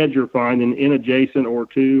those sheds you're finding in adjacent or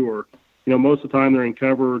two, or, most of the time they're in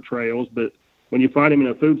cover or trails. But when you find them in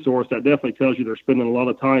a food source, that definitely tells you they're spending a lot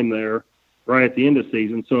of time there right at the end of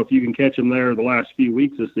season. So if you can catch them there the last few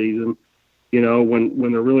weeks of season,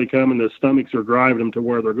 when they're really coming, the stomachs are driving them to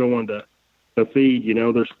where they're going to feed.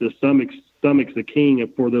 There's the stomach's the king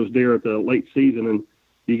for those deer at the late season. And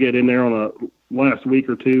you get in there on a last week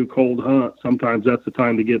or two cold hunt, sometimes that's the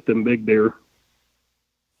time to get them big deer.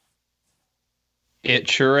 It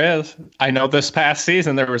sure is. I know this past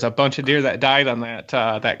season there was a bunch of deer that died on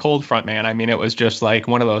that cold front, man. I mean, it was just like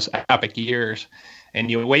one of those epic years. And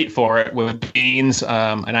you wait for it with beans.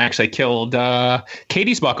 And I actually killed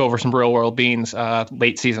Katie's buck over some real world beans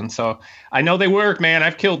late season. So I know they work, man.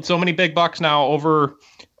 I've killed so many big bucks now over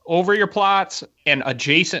your plots and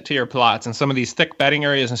adjacent to your plots and some of these thick bedding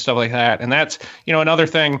areas and stuff like that. And that's, another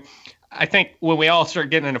thing. I think when we all start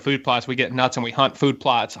getting into food plots, we get nuts and we hunt food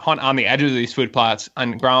plots, hunt on the edges of these food plots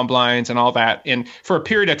on ground blinds and all that. And for a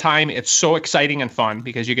period of time, it's so exciting and fun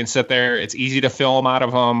because you can sit there. It's easy to film out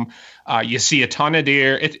of them. You see a ton of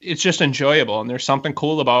deer. It's just enjoyable. And there's something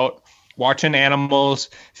cool about watching animals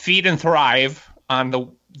feed and thrive on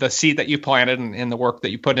the seed that you planted and the work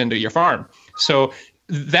that you put into your farm. So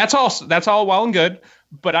that's all well and good.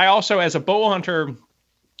 But I also, as a bow hunter,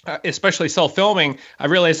 especially self-filming, I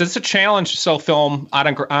realized it's a challenge to self-film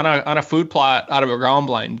on a food plot out of a ground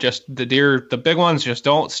blind. Just the deer, the big ones just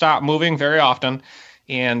don't stop moving very often.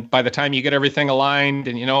 And by the time you get everything aligned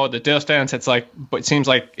and the distance, it seems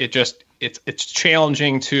like it's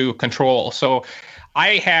challenging to control. So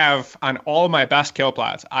I have on all of my best kill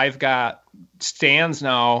plots, I've got stands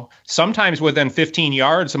now, sometimes within 15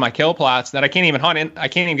 yards of my kill plots that I can't even hunt in. I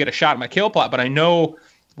can't even get a shot at my kill plot, but I know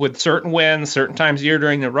with certain winds, certain times of year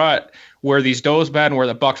during the rut, where these does bed and where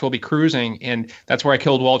the bucks will be cruising. And that's where I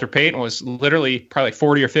killed Walter Payton, was literally probably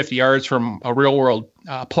 40 or 50 yards from a real world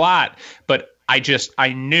plot. But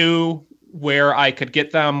I knew where I could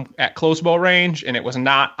get them at close bow range, and it was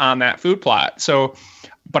not on that food plot. So,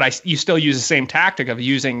 but you still use the same tactic of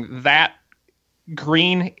using that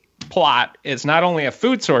green plot as not only a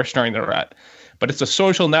food source during the rut, but it's a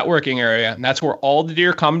social networking area. And that's where all the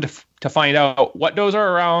deer come to find out what does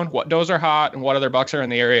are around, what does are hot, and what other bucks are in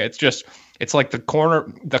the area. It's like the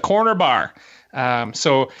corner bar.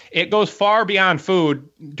 So it goes far beyond food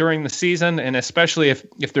during the season, and especially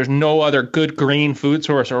if there's no other good green food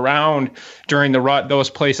source around during the rut, those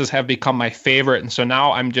places have become my favorite. And so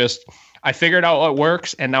now I figured out what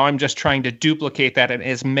works, and now I'm just trying to duplicate that in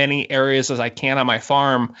as many areas as I can on my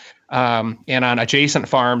farm, and on adjacent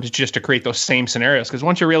farms, just to create those same scenarios. Because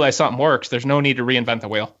once you realize something works, there's no need to reinvent the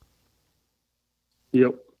wheel.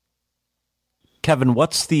 Yep. Kevin,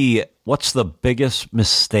 what's the biggest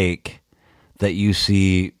mistake that you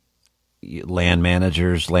see land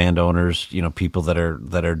managers, landowners, people that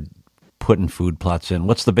are putting food plots in?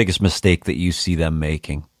 What's the biggest mistake that you see them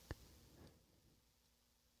making?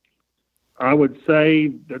 I would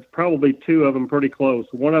say that's probably two of them pretty close.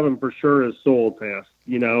 One of them for sure is soil test.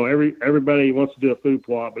 Everybody wants to do a food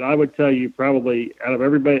plot, but I would tell you probably out of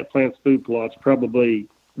everybody that plants food plots, probably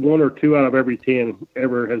 1 or 2 out of every 10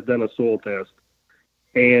 ever has done a soil test.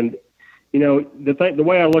 And, the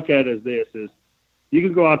way I look at it is this, is you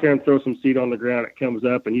can go out there and throw some seed on the ground. It comes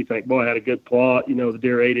up and you think, boy, I had a good plot. The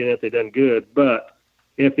deer ate in it. They done good. But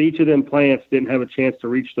if each of them plants didn't have a chance to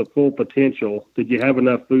reach the full potential, did you have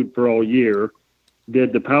enough food for all year?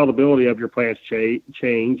 Did the palatability of your plants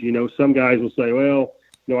change? Some guys will say, well,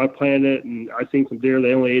 I planted it and I seen some deer,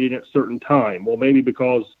 they only ate it at a certain time. Well, maybe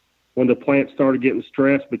because when the plant started getting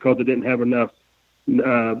stressed because it didn't have enough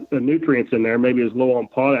nutrients in there, maybe it's low on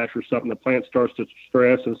potash or something, the plant starts to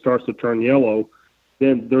stress and starts to turn yellow,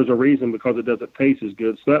 then there's a reason, because it doesn't taste as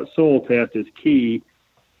good. So that soil test is key.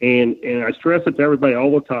 And I stress it to everybody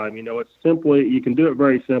all the time. It's simply, you can do it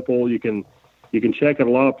very simple. You can check at a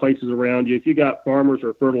lot of places around you. If you got farmers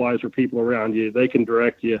or fertilizer people around you, they can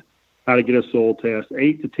direct you how to get a soil test.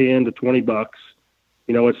 $8 to $10 to $20.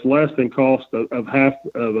 It's less than cost of half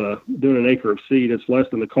of doing an acre of seed. It's less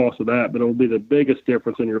than the cost of that, but it'll be the biggest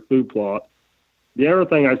difference in your food plot. The other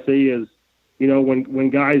thing I see is, when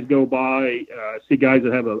guys go by, I see guys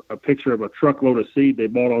that have a picture of a truckload of seed they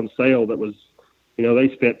bought on sale that was,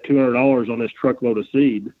 they spent $200 on this truckload of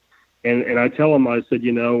seed. And I tell them, I said,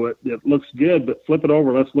 it looks good, but flip it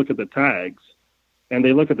over. Let's look at the tags. And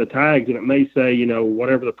they look at the tags, and it may say,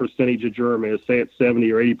 whatever the percentage of germ is, say it's 70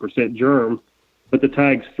 or 80% germ, but the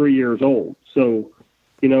tag's 3 years old. So,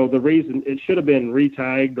 the reason it should have been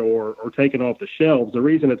retagged or taken off the shelves, the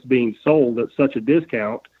reason it's being sold at such a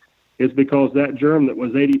discount is because that germ that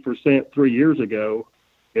was 80% 3 years ago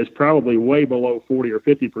is probably way below 40 or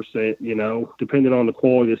 50%, depending on the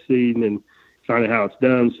quality of the seed and kind of how it's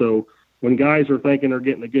done. So when guys are thinking they're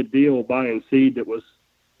getting a good deal buying seed that was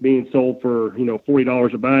being sold for,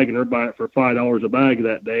 $40 a bag, and they're buying it for $5 a bag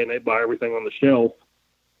that day, and they buy everything on the shelf,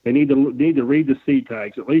 they need to read the seed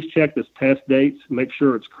tags, at least check the test dates, make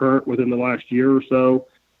sure it's current within the last year or so,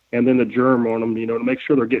 and then the germ on them, to make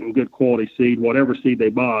sure they're getting good quality seed, whatever seed they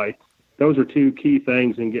buy. Those are two key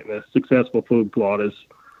things in getting a successful food plot is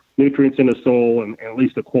nutrients in the soil and at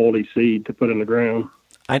least a quality seed to put in the ground.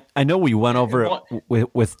 I know we went over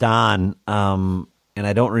it with Don, and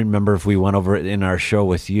I don't remember if we went over it in our show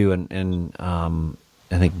with you, and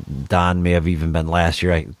I think Don may have even been last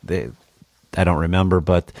year. I don't remember,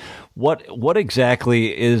 but what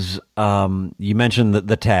exactly is, you mentioned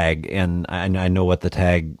the tag, and I know what the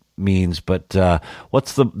tag means, but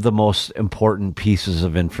what's the most important pieces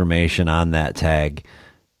of information on that tag?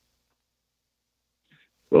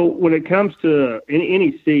 Well, when it comes to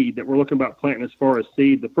any seed that we're looking about planting as far as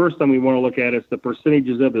seed, the first thing we want to look at is the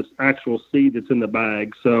percentages of this actual seed that's in the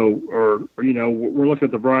bag. So, or we're looking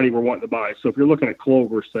at the variety we're wanting to buy. So if you're looking at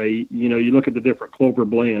clover, say, you look at the different clover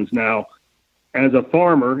blends. Now, as a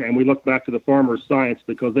farmer, and we look back to the farmer's science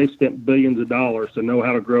because they've spent billions of dollars to know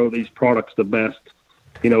how to grow these products the best.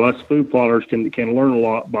 Us food plotters can learn a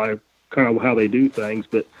lot by kind of how they do things.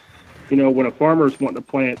 But, when a farmer's wanting to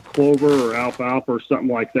plant clover or alfalfa or something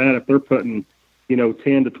like that, if they're putting, 10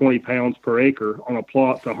 to 20 pounds per acre on a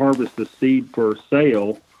plot to harvest the seed for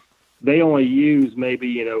sale, they only use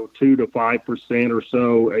maybe, 2 to 5% or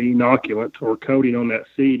so inoculant or coating on that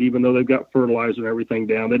seed, even though they've got fertilizer and everything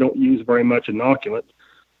down. They don't use very much inoculant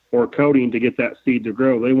or coating to get that seed to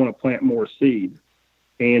grow. They want to plant more seed.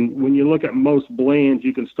 And when you look at most blends,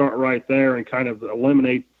 you can start right there and kind of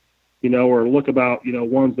eliminate, or look about,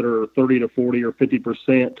 ones that are 30 to 40 or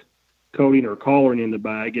 50% coating or coloring in the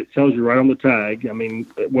bag. It tells you right on the tag. I mean,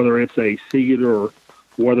 whether it's a seed or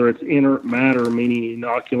whether it's inert matter, meaning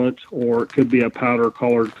inoculant, or it could be a powder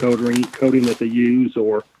colored coating that they use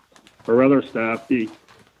or other stuff.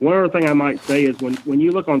 One other thing I might say is when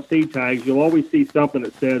you look on seed tags, you'll always see something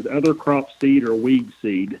that says other crop seed or weed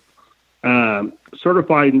seed.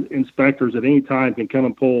 Certified inspectors at any time can come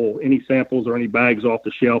and pull any samples or any bags off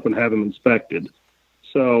the shelf and have them inspected.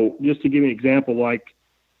 So just to give you an example, like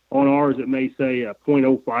on ours, it may say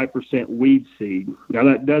 0.05% weed seed. Now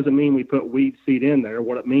that doesn't mean we put weed seed in there.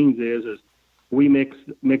 What it means is we mix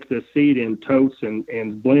the seed in totes and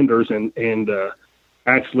blenders and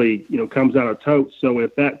actually, comes out of totes. So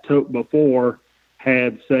if that tote before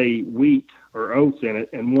had, say, wheat or oats in it,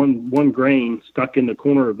 and one grain stuck in the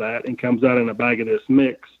corner of that and comes out in a bag of this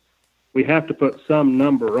mix, we have to put some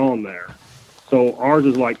number on there. So ours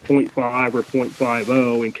is like 0.5 or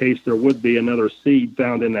 0.50 in case there would be another seed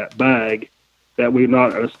found in that bag that we're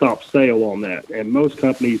not going to stop sale on that. And most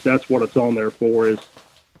companies, that's what it's on there for, is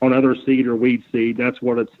on other seed or weed seed. That's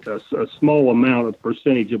what it's a small amount of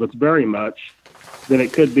percentage. If it's very much, then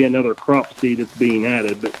it could be another crop seed that's being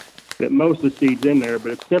added. But most of the seed's in there,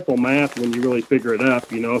 but it's simple math when you really figure it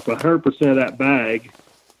up. If 100% of that bag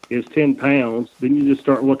is 10 pounds, then you just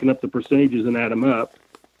start looking up the percentages and add them up.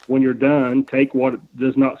 When you're done, take what it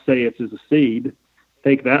does not say it's as a seed,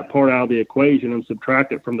 take that part out of the equation and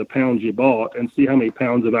subtract it from the pounds you bought and see how many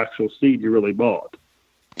pounds of actual seed you really bought.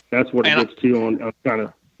 That's what it gets to on kind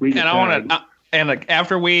of reading. And I want to, and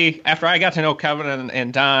after I got to know Kevin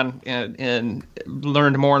and Don and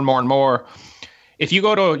learned more and more and more, if you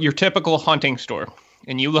go to your typical hunting store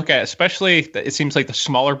and you look at, especially, it seems like the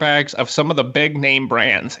smaller bags of some of the big name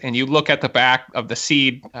brands, and you look at the back of the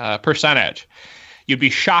seed percentage, you'd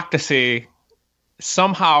be shocked to see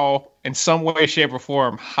somehow, in some way, shape, or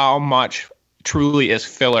form, how much truly is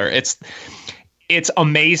filler. It's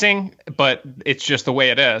amazing, but it's just the way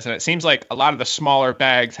it is. And it seems like a lot of the smaller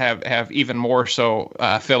bags have even more so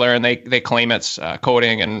filler, and they claim it's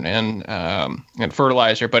coating and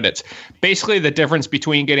fertilizer. But it's basically the difference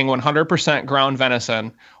between getting 100% ground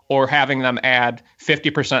venison or having them add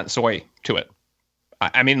 50% soy to it.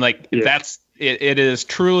 I mean, that's it is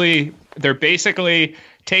truly, they're basically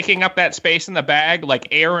taking up that space in the bag like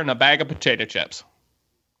air in a bag of potato chips.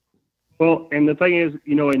 Well, and the thing is,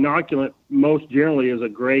 inoculant most generally is a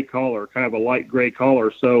gray color, kind of a light gray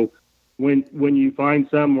color. So when you find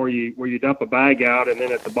some where you dump a bag out and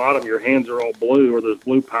then at the bottom your hands are all blue, or there's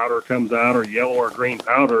blue powder comes out, or yellow or green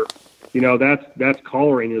powder, that's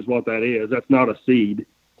coloring is what that is. That's not a seed.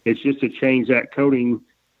 It's just to change that coating.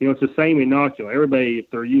 It's the same inoculant. Everybody, if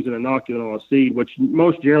they're using inoculant on a seed, which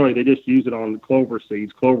most generally they just use it on clover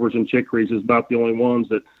seeds. Clovers and chicories is about the only ones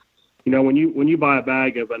that, when you buy a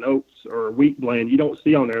bag of an oats or wheat blend, you don't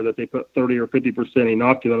see on there that they put 30 or 50%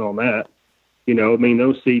 inoculant on that.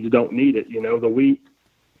 Those seeds don't need it. The wheat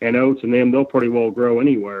and oats and them, they'll pretty well grow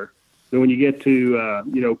anywhere. So when you get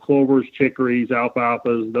to, clovers, chicories,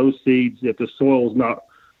 alfalfas, those seeds, if the soil's not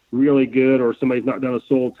really good or somebody's not done a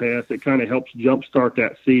soil test, it kind of helps jumpstart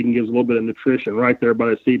that seed and gives a little bit of nutrition right there by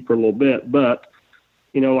the seed for a little bit. But,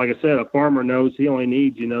 like I said, a farmer knows he only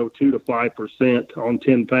needs, 2 to 5% on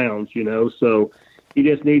 10 pounds, so he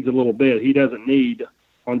just needs a little bit. He doesn't need,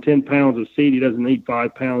 on 10 pounds of seed, he doesn't need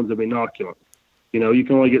 5 pounds of inoculant. You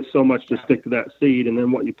can only get so much to stick to that seed, and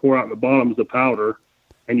then what you pour out in the bottom is the powder,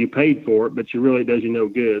 and you paid for it, but you really does you no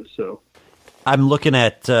good. So I'm looking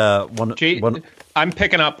at one. I'm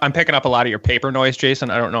picking up a lot of your paper noise, Jason.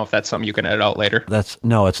 I don't know if that's something you can edit out later.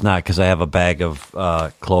 No, it's not, because I have a bag of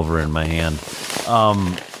clover in my hand.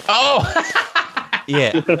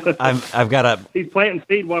 Yeah, I've got a. He's planting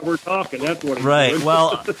seed while we're talking. That's what he's right. doing.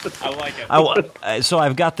 Well, I like it. So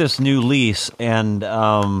I've got this new lease, and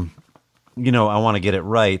I want to get it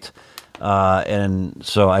right. And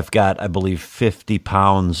so I've got, I believe, 50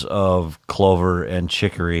 pounds of clover and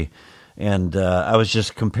chicory. And I was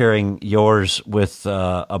just comparing yours with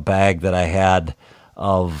a bag that I had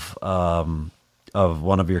of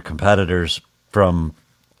one of your competitors from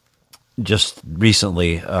just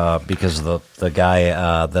recently, because the guy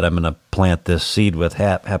that I'm going to plant this seed with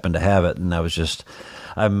happened to have it, and I was just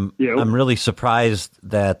I'm really surprised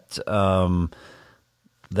that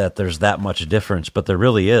that there's that much difference, but there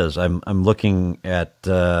really is. I'm looking at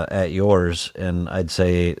yours, and I'd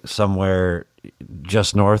say somewhere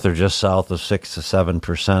just north or just south of 6 to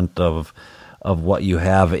 7% of what you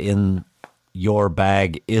have in your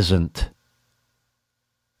bag isn't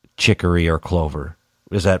chicory or clover.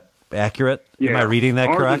 Is that accurate? Yeah. Am I reading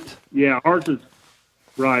that correct? Ours is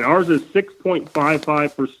right. Ours is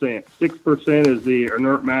 6.55%. 6% is the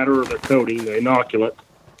inert matter or the coating, the inoculant.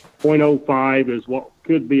 0.05 is what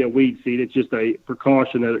could be a weed seed. It's just a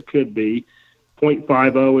precaution that it could be.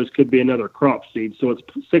 0.50 could be another crop seed. So it's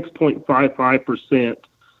 6.55%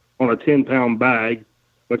 on a 10-pound bag,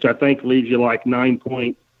 which I think leaves you like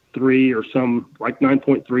 9.3 or like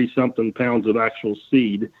 9.3 something pounds of actual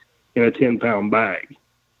seed in a 10-pound bag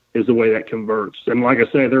is the way that converts. And like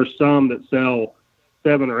I say, there's some that sell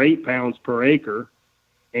 7 or 8 pounds per acre.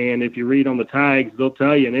 And if you read on the tags, they'll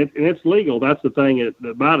tell you, and it's legal. That's the thing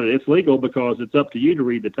about it. It's legal because it's up to you to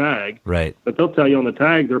read the tag. Right. But they'll tell you on the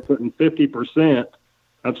tag they're putting 50%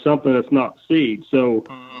 of something that's not seed. So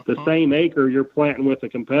the same acre you're planting with a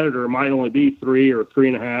competitor might only be 3 or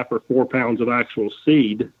 3.5 or 4 pounds of actual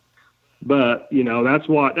seed. But, that's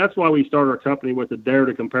why we started our company with the Dare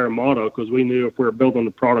to Compare motto, because we knew if we were building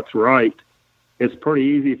the products right, it's pretty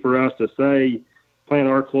easy for us to say, plant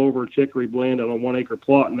our clover chicory blend on a 1 acre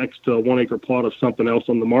plot next to a 1 acre plot of something else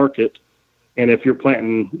on the market. And if you're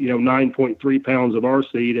planting, 9.3 pounds of our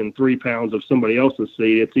seed and 3 pounds of somebody else's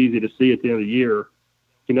seed, it's easy to see at the end of the year.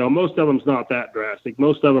 Most of them's not that drastic.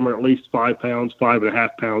 Most of them are at least 5 pounds,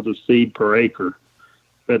 5.5 pounds of seed per acre.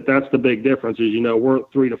 But that's the big difference is, we're at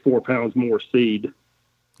 3 to 4 pounds more seed.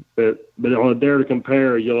 But on a Dare to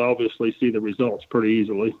Compare, you'll obviously see the results pretty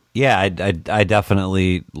easily. Yeah, I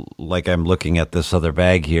definitely, like I'm looking at this other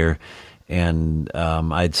bag here, and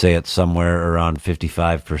I'd say it's somewhere around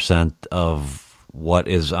 55% of what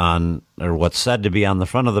is on, or what's said to be on the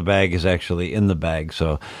front of the bag is actually in the bag.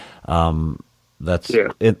 So that's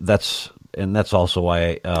also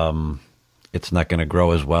why it's not going to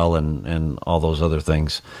grow as well and all those other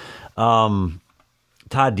things.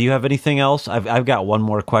 Todd, do you have anything else? I've got one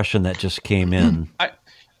more question that just came in.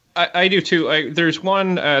 I do too. There was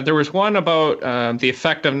one about the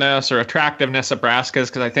effectiveness or attractiveness of brassicas,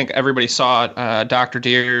 because I think everybody saw Dr.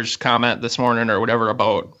 Deere's comment this morning or whatever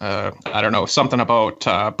about I don't know, something about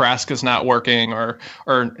brassicas not working or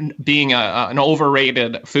being an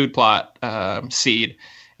overrated food plot seed.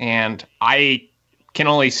 And I can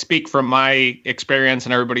only speak from my experience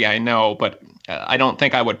and everybody I know, but I don't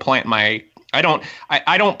think I would plant I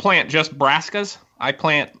don't plant just brassicas. I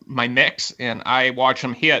plant my mix, and I watch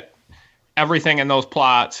them hit everything in those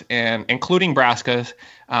plots, and including brassicas.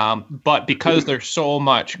 But because there's so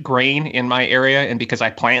much grain in my area, and because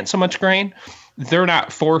I plant so much grain, they're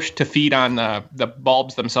not forced to feed on the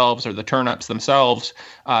bulbs themselves or the turnips themselves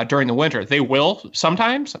during the winter. They will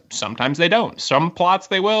sometimes they don't. Some plots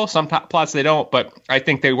they will, some plots they don't. But I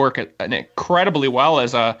think they work incredibly well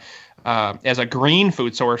as a green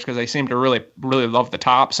food source because they seem to really, really love the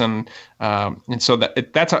tops. And so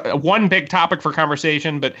that's one big topic for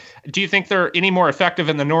conversation. But do you think they're any more effective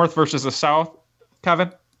in the north versus the south,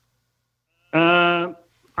 Kevin?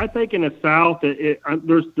 I think in the South,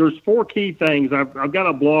 there's 4 key things. I've got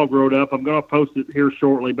a blog wrote up. I'm going to post it here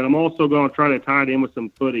shortly, but I'm also going to try to tie it in with some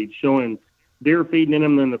footage showing deer feeding in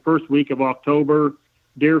them in the first week of October,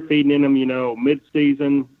 deer feeding in them,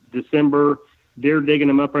 mid-season, December, deer digging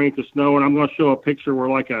them up underneath the snow. And I'm going to show a picture where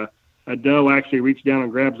like a doe actually reaches down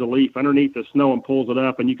and grabs a leaf underneath the snow and pulls it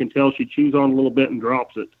up, and you can tell she chews on it a little bit and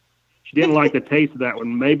drops it. She didn't like the taste of that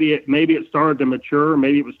one. Maybe it started to mature.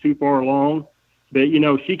 Maybe it was too far along. But,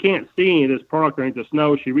 she can't see any of this product underneath the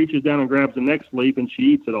snow. She reaches down and grabs the next leaf, and she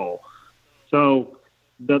eats it all. So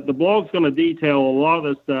the blog's going to detail a lot of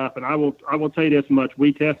this stuff, and I will tell you this much.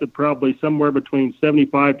 We tested probably somewhere between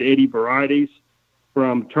 75 to 80 varieties,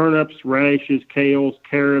 from turnips, radishes, kales,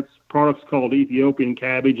 carrots, products called Ethiopian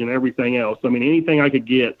cabbage, and everything else. I mean, anything I could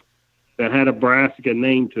get that had a brassica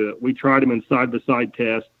name to it. We tried them in side-by-side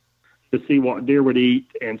tests to see what deer would eat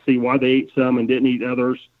and see why they ate some and didn't eat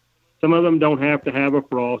others. Some of them don't have to have a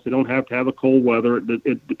frost. They don't have to have a cold weather.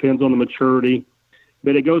 It depends on the maturity.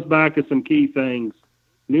 But it goes back to some key things.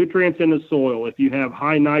 Nutrients in the soil. If you have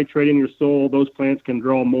high nitrate in your soil, those plants can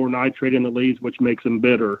draw more nitrate in the leaves, which makes them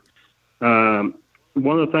bitter.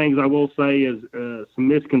 One of the things I will say is some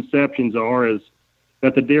misconceptions is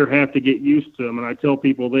that the deer have to get used to them. And I tell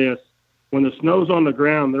people this, when the snow's on the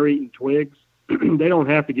ground, they're eating twigs. They don't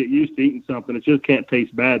have to get used to eating something. It just can't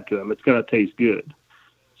taste bad to them. It's got to taste good.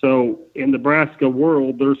 So in the brassica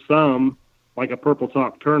world, there's some, like a purple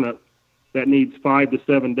top turnip, that needs 5 to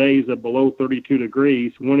 7 days of below 32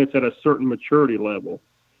 degrees when it's at a certain maturity level.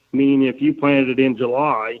 Meaning if you planted it in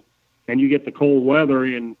July and you get the cold weather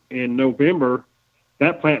in November,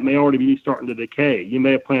 that plant may already be starting to decay. You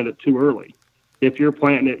may have planted it too early. If you're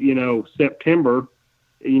planting it, September,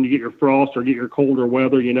 and you get your frost or get your colder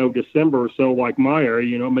weather, December or so, like my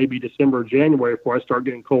area, maybe December or January before I start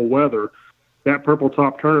getting cold weather, that purple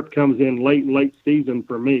top turnip comes in late season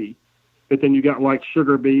for me. But then you got like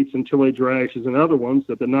sugar beets and tillage radishes and other ones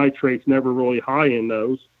that the nitrate's never really high in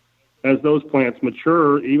those. As those plants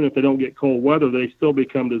mature, even if they don't get cold weather, they still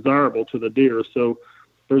become desirable to the deer. So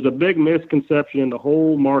there's a big misconception in the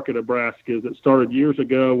whole market of brassicas that started years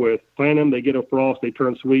ago with plant them, they get a frost, they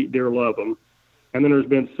turn sweet, deer love them. And then there's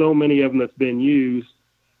been so many of them that's been used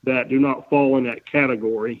that do not fall in that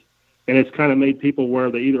category. And it's kind of made people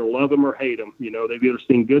where they either love them or hate them. They've either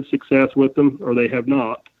seen good success with them or they have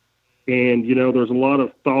not. And, there's a lot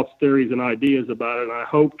of thoughts, theories, and ideas about it. And I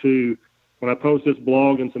hope to, when I post this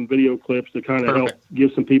blog and some video clips, to kind of help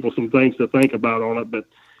give some people some things to think about on it. But,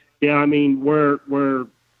 yeah, I mean, where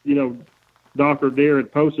Dr. Deer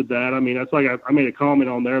had posted that, I mean, that's like I made a comment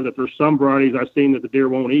on there that there's some varieties I've seen that the deer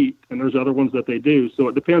won't eat, and there's other ones that they do. So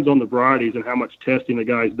it depends on the varieties and how much testing the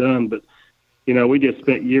guy's done. But, we just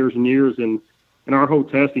spent years and years, and our whole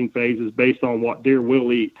testing phase is based on what deer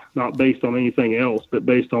will eat, not based on anything else, but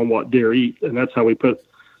based on what deer eat. And that's how we put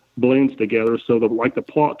blends together. So the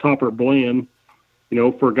plot topper blend,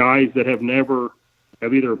 for guys that have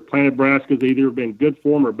either planted brassicas, either been good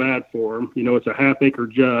for them or bad for them, it's a half-acre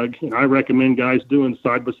jug. And I recommend guys doing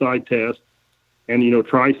side-by-side tests and,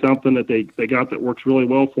 try something that they got that works really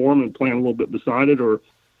well for them and plant a little bit beside it. Or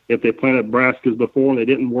if they planted brassicas before and they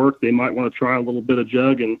didn't work, they might want to try a little bit of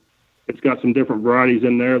jug. And it's got some different varieties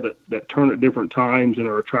in there that turn at different times and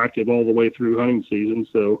are attractive all the way through hunting season.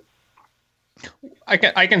 So I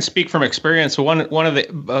can speak from experience. One of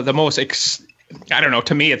the most I don't know,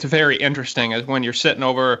 to me, it's very interesting is when you're sitting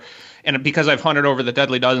over, and because I've hunted over the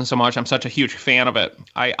Deadly Dozen so much, I'm such a huge fan of it.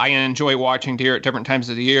 I enjoy watching deer at different times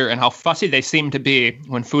of the year and how fussy they seem to be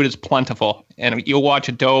when food is plentiful. And you'll watch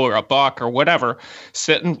a doe or a buck or whatever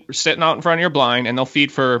sitting out in front of your blind, and they'll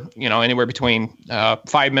feed for, anywhere between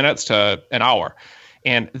 5 minutes to an hour.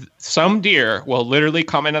 And some deer will literally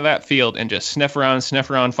come into that field and just sniff around,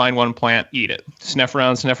 find one plant, eat it. Sniff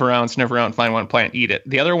around, find one plant, eat it.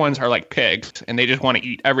 The other ones are like pigs, and they just want to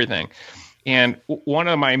eat everything. And one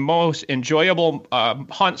of my most enjoyable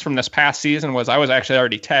hunts from this past season was I was actually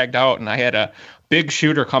already tagged out, and I had a big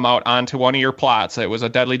shooter come out onto one of your plots. It was a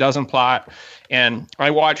Deadly Dozen plot, and I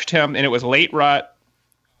watched him, and it was late rut,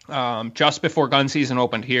 just before gun season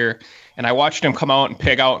opened here. And I watched him come out and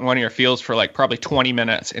pig out in one of your fields for like probably 20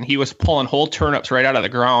 minutes. And he was pulling whole turnips right out of the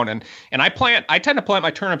ground. And I tend to plant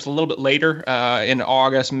my turnips a little bit later in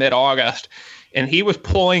August, mid-August. and he was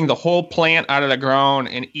pulling the whole plant out of the ground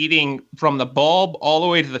and eating from the bulb all the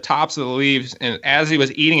way to the tops of the leaves. And as he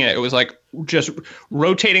was eating it, it was like just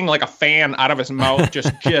rotating like a fan out of his mouth,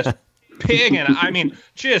 just pigging. I mean,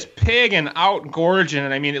 just pigging out, gorging.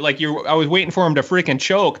 And I mean, like I was waiting for him to freaking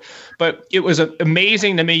choke, but it was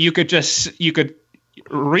amazing to me. You could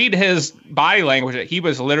read his body language that he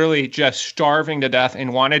was literally just starving to death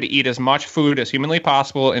and wanted to eat as much food as humanly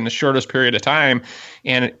possible in the shortest period of time.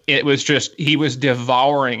 And it was just, he was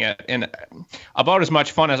devouring it, and about as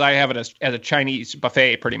much fun as I have it as a Chinese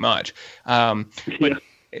buffet, pretty much. But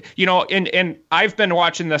you know, and I've been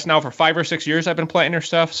watching this now for 5 or 6 years. I've been planting their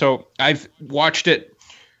stuff. So I've watched it.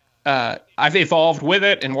 I've evolved with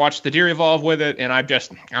it and watched the deer evolve with it. And I'm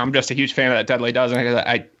just a huge fan of that Deadly Dozen.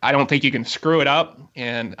 I don't think you can screw it up.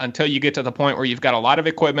 And until you get to the point where you've got a lot of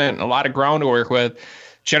equipment and a lot of ground to work with,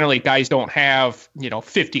 generally guys don't have,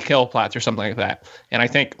 50 kill plots or something like that. And I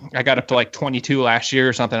think I got up to like 22 last year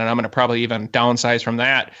or something, and I'm going to probably even downsize from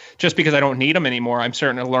that just because I don't need them anymore. I'm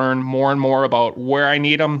starting to learn more and more about where I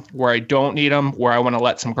need them, where I don't need them, where I want to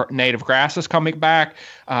let some native grasses coming back,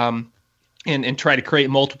 and try to create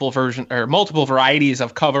multiple varieties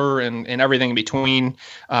of cover and everything in between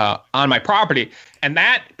on my property. And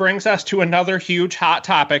that brings us to another huge hot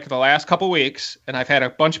topic the last couple of weeks, and I've had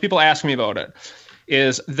a bunch of people ask me about it.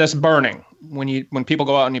 Is this burning? When people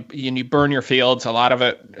go out and you burn your fields, a lot of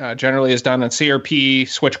it generally is done in CRP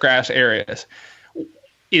switchgrass areas.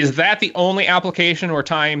 Is that the only application or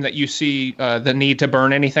time that you see the need to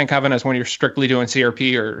burn anything, Kevin, is when you're strictly doing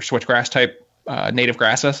CRP or switchgrass type native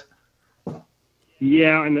grasses?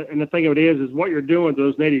 Yeah, and the thing of it is what you're doing with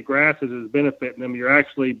those native grasses is benefiting them. You're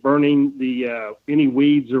actually burning the any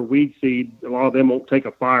weeds or weed seed. A lot of them won't take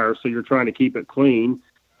a fire, so you're trying to keep it clean.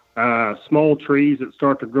 Small trees that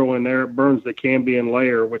start to grow in there, it burns the cambium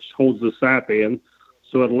layer, which holds the sap in,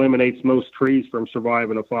 so it eliminates most trees from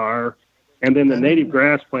surviving a fire. And then the native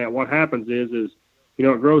grass plant, what happens is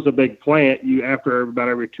it grows a big plant. After about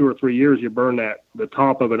every 2 or 3 years, you burn the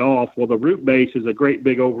top of it off. Well, the root base is a great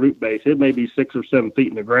big old root base. It may be 6 or 7 feet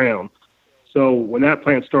in the ground. So when that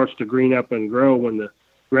plant starts to green up and grow, when the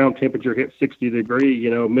ground temperature hits 60 degrees,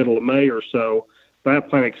 middle of May or so, that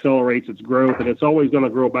plant accelerates its growth, and it's always going to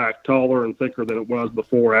grow back taller and thicker than it was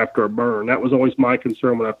before after a burn. That was always my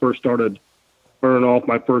concern when I first started burning off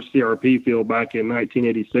my first CRP field back in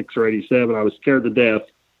 1986 or 87. I was scared to death.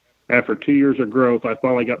 After 2 years of growth, I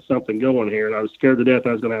finally got something going here, and I was scared to death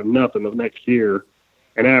I was going to have nothing the next year.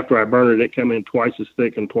 And after I burned it came in twice as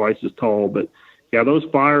thick and twice as tall. But, yeah, those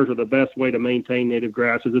fires are the best way to maintain native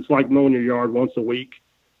grasses. It's like mowing your yard once a week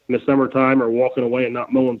in the summertime, or walking away and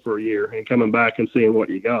not mowing for a year and coming back and seeing what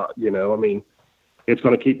you got. It's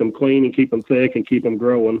going to keep them clean and keep them thick and keep them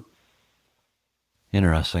growing.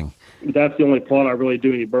 Interesting. That's the only plot I really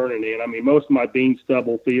do any burning in. Most of my bean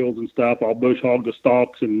stubble fields and stuff, I'll bush hog the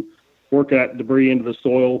stalks and work that debris into the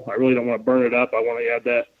soil. I really don't want to burn it up. I want to add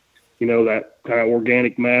that, that kind of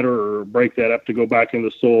organic matter, or break that up to go back in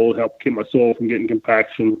the soil, help keep my soil from getting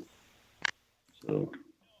compaction. So.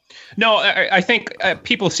 No, I think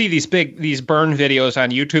people see these burn videos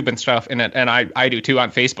on YouTube and stuff, and I do too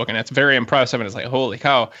on Facebook, and it's very impressive, and it's like, holy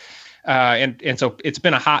cow. And so it's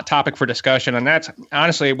been a hot topic for discussion. And that's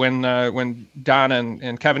honestly when Don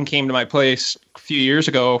and Kevin came to my place a few years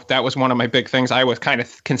ago, that was one of my big things I was kind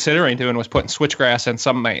of considering doing, was putting switchgrass in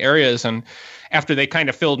some of my areas. And after they kind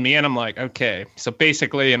of filled me in, I'm like, okay, so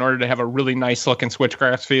basically in order to have a really nice looking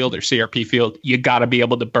switchgrass field or CRP field, you got to be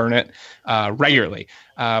able to burn it regularly.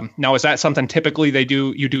 Now, is that something typically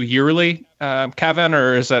you do yearly, Kevin,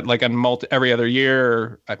 or is that like every other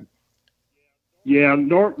year? Yeah,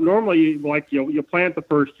 normally, you plant the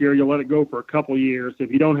first year, you let it go for a couple years.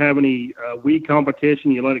 If you don't have any weed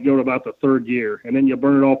competition, you let it go to about the third year, and then you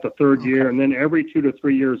burn it off the third year, and then every 2 to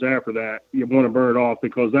 3 years after that, you want to burn it off,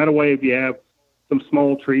 because that way, if you have some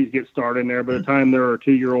small trees get started in there, by the time they're a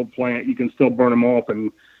 2-year-old plant, you can still burn them off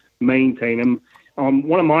and maintain them. On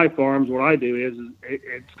one of my farms, what I do is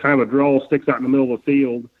it's kind of a draw, sticks out in the middle of the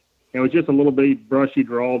field, and it was just a little bitty brushy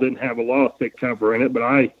draw, didn't have a lot of thick cover in it, but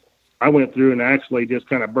I went through and actually just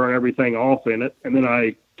kind of burned everything off in it. And then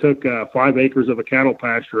I took 5 acres of a cattle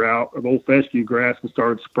pasture out of old fescue grass and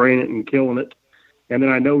started spraying it and killing it. And then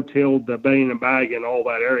I no-tilled the bedding and bag in all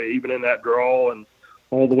that area, even in that draw and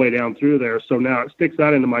all the way down through there. So now it sticks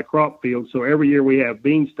out into my crop field. So every year we have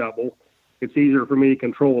bean stubble. It's easier for me to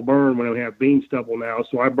control a burn when we have bean stubble now.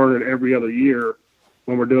 So I burn it every other year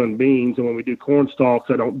when we're doing beans. And when we do corn stalks,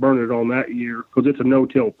 I don't burn it on that year because it's a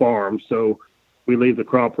no-till farm. So we leave the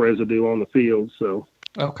crop residue on the field, so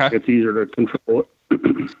okay, it's easier to control it.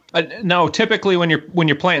 No, typically when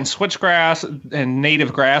you're planting switchgrass and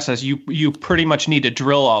native grasses, you pretty much need to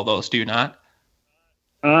drill all those, do you not?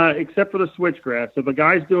 Except for the switchgrass. If a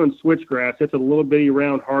guy's doing switchgrass, it's a little bitty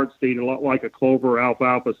round hard seed, a lot like a clover or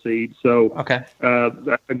alfalfa seed. So okay.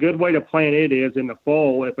 A good way to plant it is in the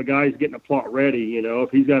fall. If a guy's getting a plot ready,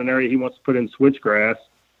 if he's got an area he wants to put in switchgrass,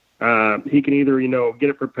 he can either,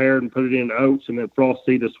 get it prepared and put it in oats and then frost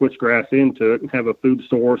seed the switchgrass into it and have a food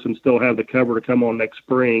source and still have the cover to come on next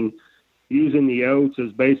spring. Using the oats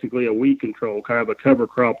as basically a weed control, kind of a cover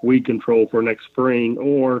crop weed control for next spring.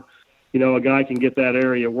 Or, a guy can get that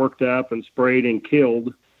area worked up and sprayed and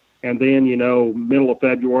killed. And then, middle of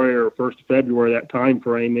February or 1st of February, that time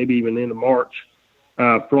frame, maybe even into March,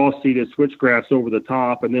 frost seed his switchgrass over the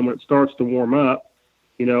top. And then when it starts to warm up,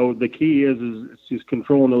 the key is just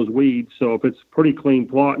controlling those weeds. So if it's a pretty clean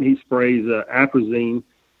plot and he sprays atrazine,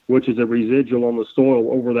 which is a residual on the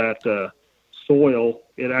soil over that soil,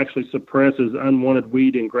 it actually suppresses unwanted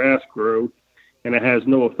weed and grass growth, and it has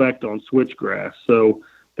no effect on switchgrass. So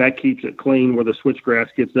that keeps it clean where the switchgrass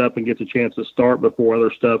gets up and gets a chance to start before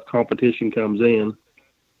other competition comes in.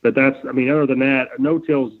 But other than that,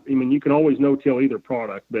 no-tills, you can always no-till either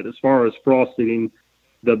product, but as far as frost seeding,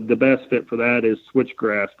 the best fit for that is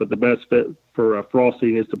switchgrass, but the best fit for frost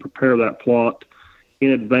seeding is to prepare that plot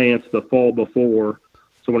in advance the fall before.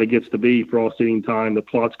 So when it gets to be frost seeding time, the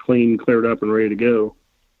plot's clean, cleared up, and ready to go.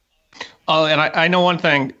 Oh, and I know one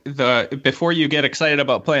thing, before you get excited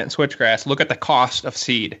about planting switchgrass, look at the cost of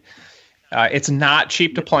seed. It's not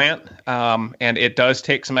cheap to plant, and it does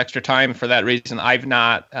take some extra time. For that reason, I've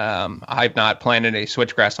not planted any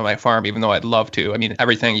switchgrass on my farm, even though I'd love to.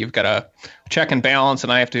 Everything you've got to check and balance,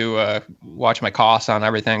 and I have to watch my costs on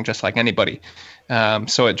everything, just like anybody.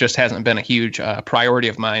 So it just hasn't been a huge priority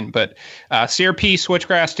of mine. But CRP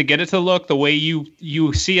switchgrass, to get it to look the way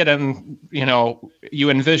you see it, and you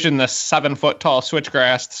envision the 7-foot tall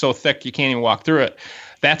switchgrass so thick you can't even walk through it.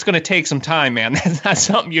 That's going to take some time, man. That's not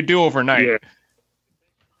something you do overnight. Yeah.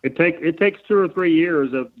 It takes 2 or 3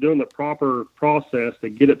 years of doing the proper process to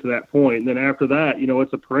get it to that point. And then after that,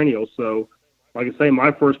 it's a perennial. So, like I say,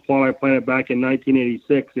 my first plot I planted back in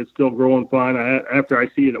 1986, it's still growing fine. After I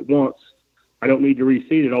seed it once, I don't need to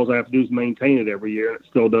reseed it. All I have to do is maintain it every year, and it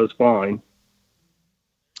still does fine.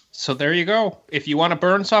 So there you go. If you want to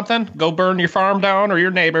burn something, go burn your farm down or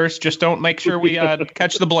your neighbors. Just don't make sure we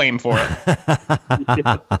catch the blame for it.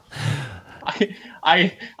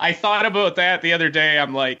 I thought about that the other day.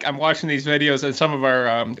 I'm watching these videos, and some of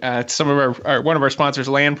our one of our sponsors,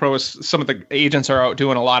 Land Pros, some of the agents are out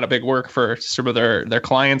doing a lot of big work for some of their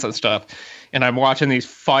clients and stuff. And I'm watching these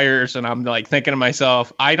fires, and I'm thinking to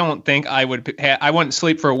myself, I don't think I wouldn't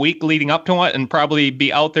sleep for a week leading up to it, and probably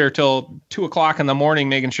be out there till 2:00 in the morning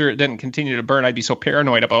making sure it didn't continue to burn. I'd be so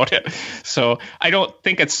paranoid about it. So I don't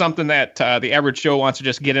think it's something that the average Joe wants to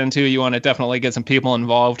just get into. You want to definitely get some people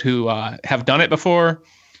involved who have done it before,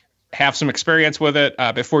 have some experience with it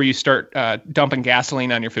before you start dumping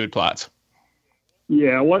gasoline on your food plots.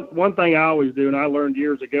 Yeah, one thing I always do, and I learned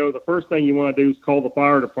years ago, the first thing you want to do is call the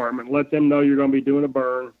fire department, let them know you're going to be doing a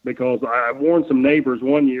burn, because I warned some neighbors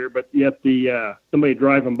one year, but yet somebody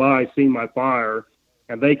driving by seen my fire,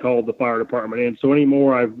 and they called the fire department in. So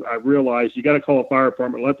anymore, I've realized you got to call a fire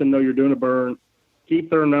department, let them know you're doing a burn, keep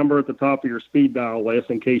their number at the top of your speed dial list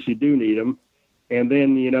in case you do need them, and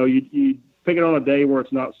then you pick it on a day where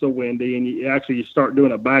it's not so windy, and you start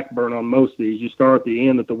doing a back burn on most of these. You start at the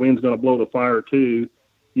end that the wind's going to blow the fire to.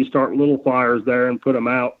 You start little fires there and put them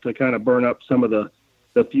out to kind of burn up some of the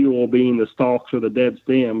fuel, being the stalks or the dead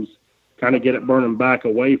stems, kind of get it burning back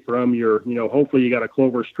away from your, hopefully you got a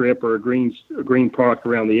clover strip or a green product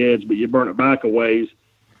around the edge, but you burn it back a ways.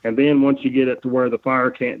 And then once you get it to where the fire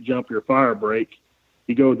can't jump your fire break,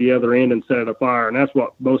 you go to the other end and set it afire. And that's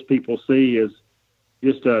what most people see is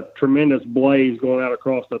just a tremendous blaze going out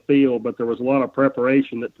across the field, but there was a lot of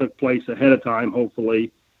preparation that took place ahead of time,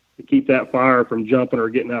 hopefully, to keep that fire from jumping or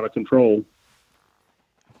getting out of control.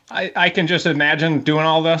 I can just imagine doing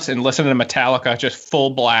all this and listening to Metallica just full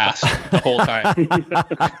blast the whole time.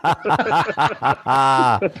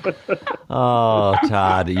 Oh,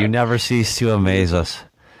 Todd, you never cease to amaze us.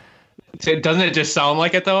 Doesn't it just sound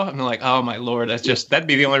like it, though? I'm like, oh, my Lord, that'd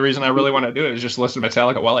be the only reason I really want to do it, is just listen to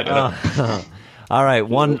Metallica while I do it. All right,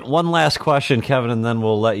 one last question, Kevin, and then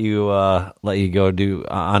we'll let you go do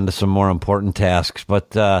on to some more important tasks.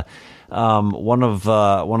 But one of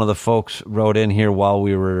the folks wrote in here while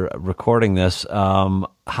we were recording this.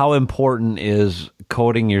 How important is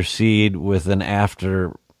coating your seed with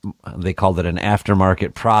they called it an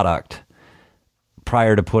aftermarket product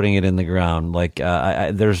prior to putting it in the ground? Like,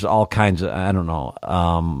 there's all kinds of, I don't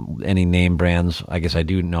know, any name brands. I guess I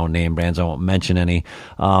do know name brands. I won't mention any.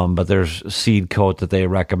 But there's seed coat that they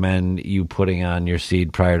recommend you putting on your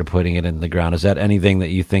seed prior to putting it in the ground. Is that anything that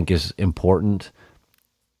you think is important?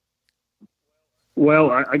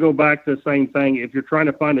 Well, I go back to the same thing. If you're trying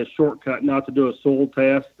to find a shortcut not to do a soil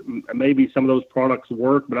test, maybe some of those products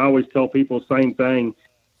work, but I always tell people the same thing.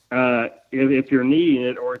 If you're needing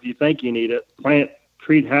it, or if you think you need it,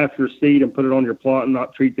 treat half your seed and put it on your plot, and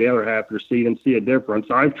not treat the other half your seed, and see a difference.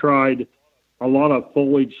 I've tried a lot of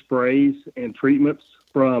foliage sprays and treatments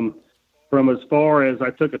from as far as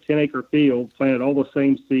I took a 10-acre field, planted all the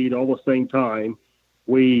same seed all the same time.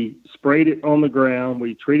 We sprayed it on the ground.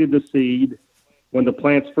 We treated the seed. When the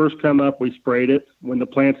plants first come up, we sprayed it. When the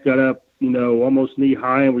plants got up, almost knee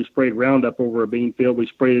high, and we sprayed Roundup over a bean field, we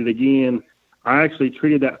sprayed it again. I actually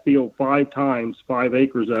treated that field 5 times, 5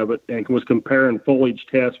 acres of it, and was comparing foliage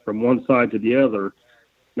tests from one side to the other.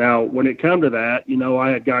 Now, when it come to that, I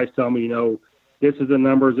had guys tell me, this is the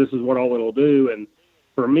numbers, this is what all it'll do. And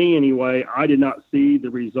for me anyway, I did not see the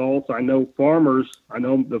results. I know farmers, one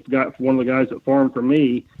of the guys that farmed for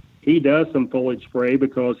me, he does some foliage spray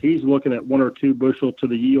because he's looking at 1 or 2 bushel to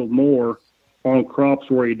the yield more on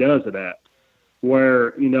crops where he does it at. Where,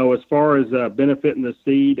 as far as benefiting the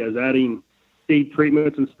seed, as adding seed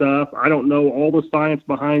treatments and stuff, I don't know all the science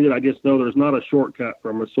behind it. I just know there's not a shortcut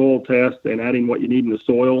from a soil test and adding what you need in the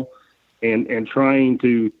soil and trying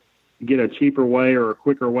to get a cheaper way or a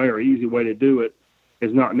quicker way or easy way to do it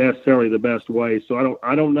is not necessarily the best way. So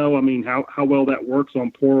I don't know, how well that works on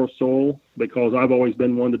porous soil, because I've always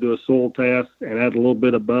been one to do a soil test and add a little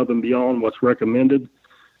bit above and beyond what's recommended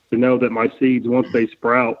to know that my seeds, once they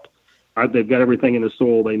sprout, they've got everything in the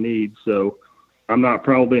soil they need. So I'm not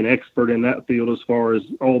probably an expert in that field as far as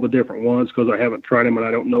all the different ones, because I haven't tried them and I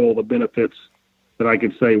don't know all the benefits that I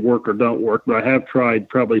could say work or don't work. But I have tried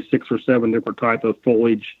probably 6 or 7 different type of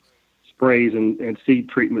foliage sprays and seed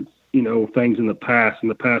treatments, things in the past.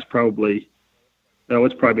 Probably,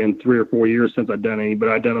 it's probably been 3 or 4 years since I've done any, but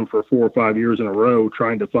I've done them for 4 or 5 years in a row,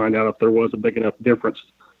 trying to find out if there was a big enough difference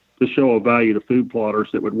to show a value to food plotters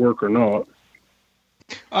that would work or not.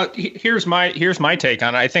 Here's my take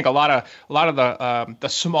on it. I think a lot of the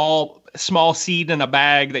small seed in a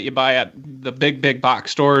bag that you buy at the big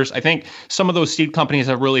box stores, I think some of those seed companies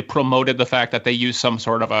have really promoted the fact that they use some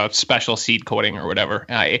sort of a special seed coating or whatever.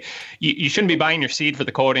 You shouldn't be buying your seed for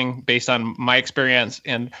the coating, based on my experience.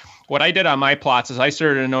 And what I did on my plots is I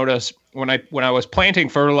started to notice when I was planting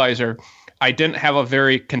fertilizer, I didn't have a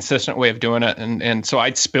very consistent way of doing it. And so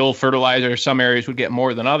I'd spill fertilizer. Some areas would get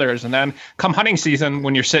more than others. And then come hunting season,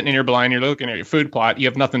 when you're sitting in your blind, you're looking at your food plot, you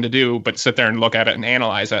have nothing to do but sit there and look at it and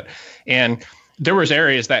analyze it. And there was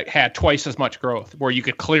areas that had twice as much growth where you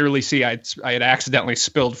could clearly see I had accidentally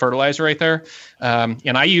spilled fertilizer right there.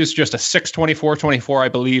 And I used just a 6-24-24, I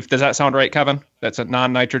believe. Does that sound right, Kevin? That's a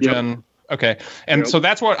non-nitrogen. Yep. Okay. And so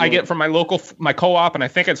that's what I get from my co-op. And I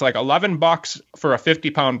think it's like $11 for a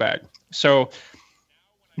 50-pound bag. So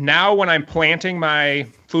now when I'm planting my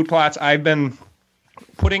food plots, I've been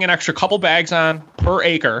putting an extra couple bags on per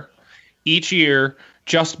acre each year,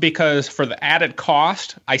 just because for the added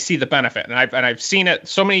cost, I see the benefit. And I've seen it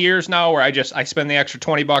so many years now where I spend the extra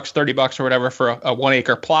 $20, $30 or whatever for a 1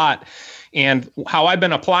 acre plot. And how I've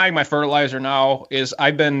been applying my fertilizer now is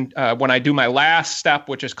I've been, when I do my last step,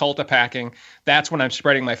 which is cultipacking, that's when I'm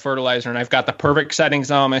spreading my fertilizer. And I've got the perfect settings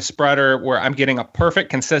on my spreader where I'm getting a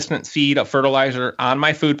perfect consistent feed of fertilizer on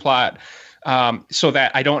my food plot, so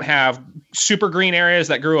that I don't have super green areas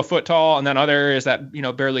that grew a foot tall and then other areas that,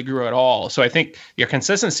 barely grew at all. So I think your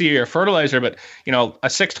consistency of your fertilizer, but, a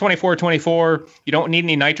 6-24-24, you don't need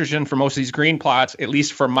any nitrogen for most of these green plots. At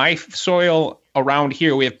least for my soil around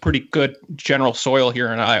here, we have pretty good general soil here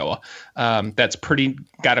in Iowa. That's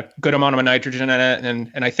got a good amount of nitrogen in it.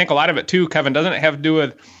 And I think a lot of it too, Kevin, doesn't it have to do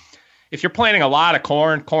with, if you're planting a lot of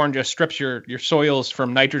corn just strips your soils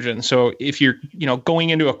from nitrogen. So if you're, going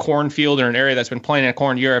into a cornfield or an area that's been planting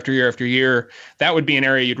corn year after year after year, that would be an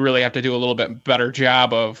area you'd really have to do a little bit better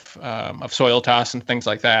job of soil toss and things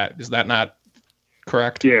like that. Is that not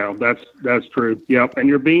correct? Yeah, that's true. Yep. And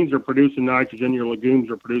your beans are producing nitrogen, your legumes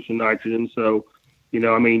are producing nitrogen. So,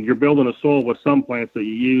 you're building a soil with some plants that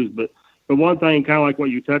you use, but one thing, kind of like what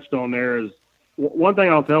you touched on there, is one thing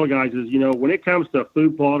I'll tell guys is, when it comes to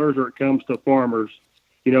food plotters or it comes to farmers,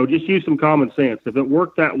 just use some common sense. If it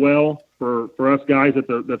worked that well for us guys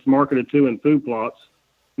that's marketed to in food plots,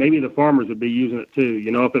 maybe the farmers would be using it too.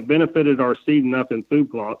 If it benefited our seed enough in food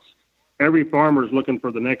plots, every farmer is looking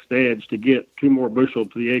for the next edge to get 2 more bushel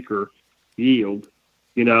to the acre yield.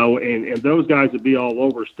 and those guys would be all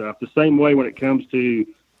over stuff. The same way when it comes to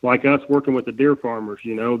like us working with the deer farmers,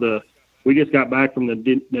 we just got back from the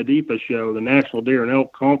NADEPA show, the National Deer and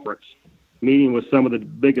Elk Conference, meeting with some of the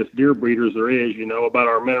biggest deer breeders there is, about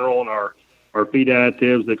our mineral and our feed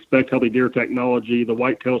additives, the Expect Healthy Deer technology, the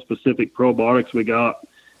whitetail specific probiotics we got,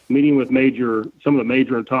 meeting with some of the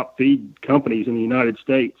major and top feed companies in the United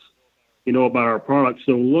States, about our products.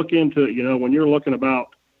 So look into it, when you're looking about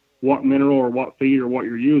what mineral or what feed or what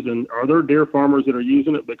you're using, are there deer farmers that are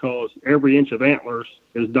using it? Because every inch of antlers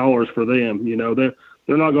is dollars for them.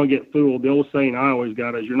 They're not going to get fooled. The old saying I always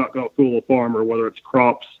got is you're not going to fool a farmer, whether it's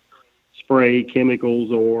crops, spray,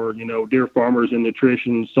 chemicals, or, deer farmers in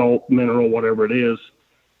nutrition, salt, mineral, whatever it is.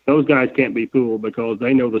 Those guys can't be fooled because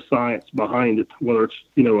they know the science behind it, whether it's,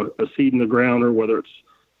 a seed in the ground or whether it's,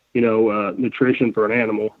 nutrition for an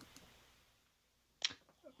animal.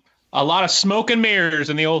 A lot of smoke and mirrors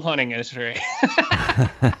in the old hunting industry.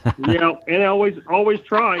 Yeah, and always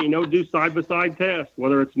try, do side-by-side tests,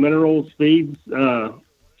 whether it's minerals, seeds,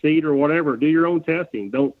 seed or whatever. Do your own testing.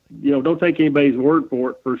 Don't take anybody's word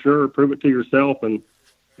for it, for sure. Prove it to yourself and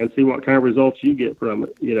see what kind of results you get from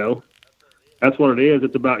it, That's what it is.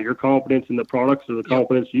 It's about your confidence in the products or the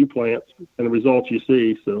confidence you plant and the results you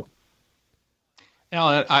see, so.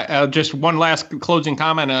 I just one last closing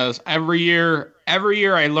comment is every year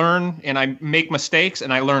I learn and I make mistakes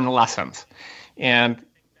and I learn lessons. And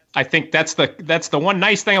I think that's the one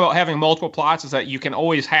nice thing about having multiple plots is that you can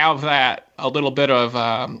always have that a little bit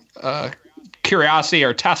of curiosity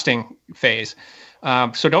or testing phase.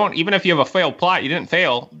 So even if you have a failed plot, you didn't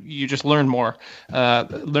fail, you just learn more,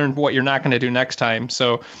 learn what you're not going to do next time.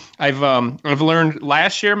 So I've learned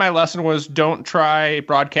last year, my lesson was don't try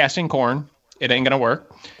broadcasting corn. It ain't going to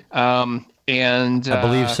work. And I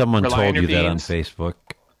believe someone told you that on Facebook.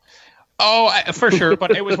 Oh, for sure.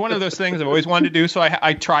 But it was one of those things I've always wanted to do. So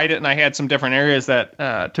I tried it, and I had some different areas that,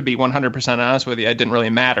 to be 100% honest with you, it didn't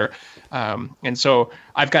really matter. And so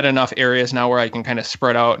I've got enough areas now where I can kind of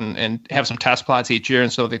spread out and have some test plots each year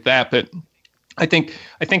and stuff like that. But I think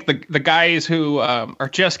the guys who are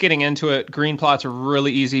just getting into it, green plots are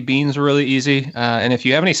really easy, beans are really easy. And if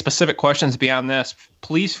you have any specific questions beyond this,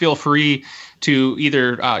 please feel free to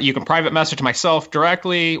either you can private message myself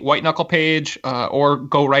directly, White Knuckle page, or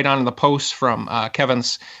go right on in the posts from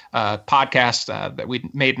Kevin's podcast that we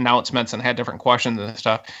made announcements and had different questions and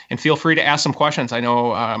stuff. And feel free to ask some questions. I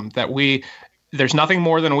know that there's nothing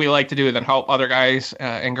more than we like to do than help other guys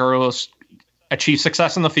and girls achieve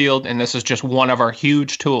success in the field, and this is just one of our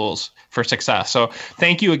huge tools for success. So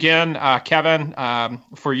thank you again, Kevin,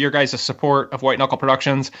 for your guys' support of White Knuckle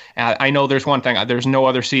Productions. I know there's one thing, there's no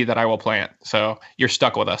other seed that I will plant, so you're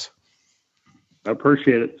stuck with us. I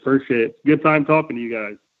appreciate it. Good time talking to you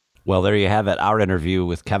guys. Well, there you have it, our interview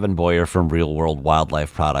with Kevin Boyer from Real World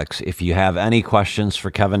Wildlife Products. If you have any questions for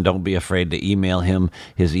Kevin, don't be afraid to email him.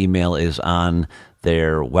 His email is on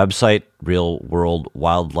their website,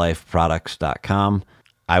 realworldwildlifeproducts.com.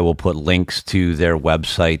 I will put links to their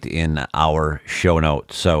website in our show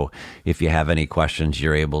notes. So if you have any questions,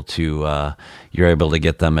 you're able to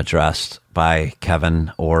get them addressed by Kevin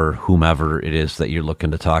or whomever it is that you're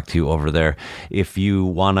looking to talk to over there. If you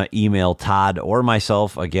want to email Todd or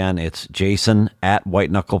myself, again, it's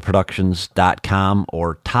jason@whiteknuckleproductions.com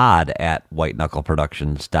or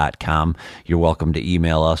todd@whiteknuckleproductions.com. You're welcome to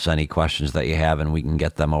email us any questions that you have, and we can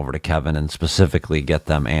get them over to Kevin and specifically get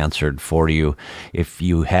them answered for you. If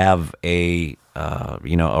you have a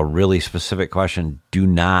really specific question, do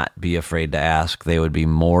not be afraid to ask. They would be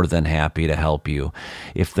more than happy to help you.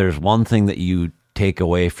 If there's one thing that you take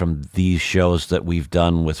away from these shows that we've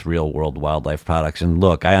done with Real World Wildlife Products, and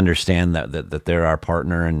look, I understand that they're our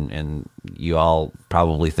partner, and you all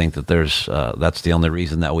probably think that that's the only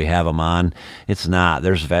reason that we have them on. It's not.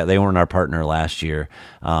 They weren't our partner last year.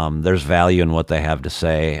 There's value in what they have to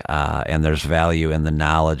say, and there's value in the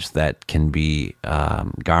knowledge that can be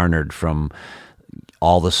garnered from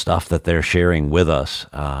all the stuff that they're sharing with us.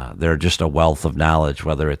 They're just a wealth of knowledge,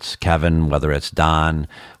 whether it's Kevin, whether it's Don,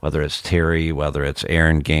 whether it's Terry, whether it's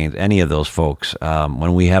Aaron Gaines, any of those folks.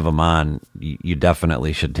 When we have them on, you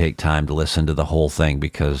definitely should take time to listen to the whole thing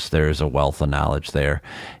because there's a wealth of knowledge there,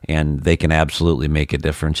 and they can absolutely make a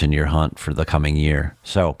difference in your hunt for the coming year.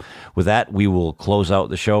 So with that, we will close out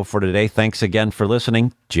the show for today. Thanks again for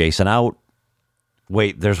listening. Jason out.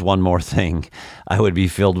 Wait, there's one more thing. I would be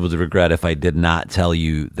filled with regret if I did not tell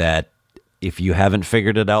you that if you haven't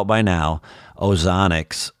figured it out by now,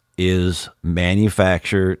 Ozonics is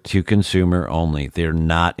manufacturer to consumer only. They're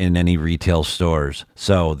not in any retail stores.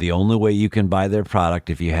 So the only way you can buy their product,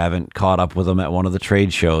 if you haven't caught up with them at one of the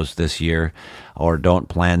trade shows this year or don't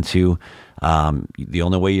plan to, The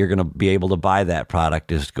only way you're going to be able to buy that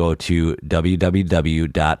product is to go to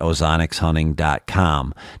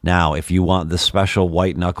www.ozonicshunting.com. Now, if you want the special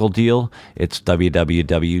white knuckle deal, it's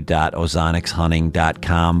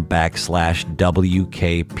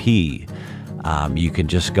www.ozonicshunting.com/WKP. You can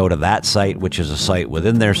just go to that site, which is a site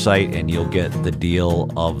within their site, and you'll get the deal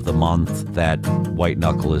of the month that White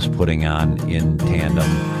Knuckle is putting on in tandem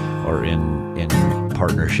or in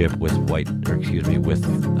partnership with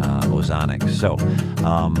Ozonics. So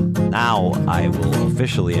now I will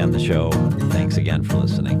officially end the show. Thanks again for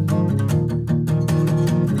listening.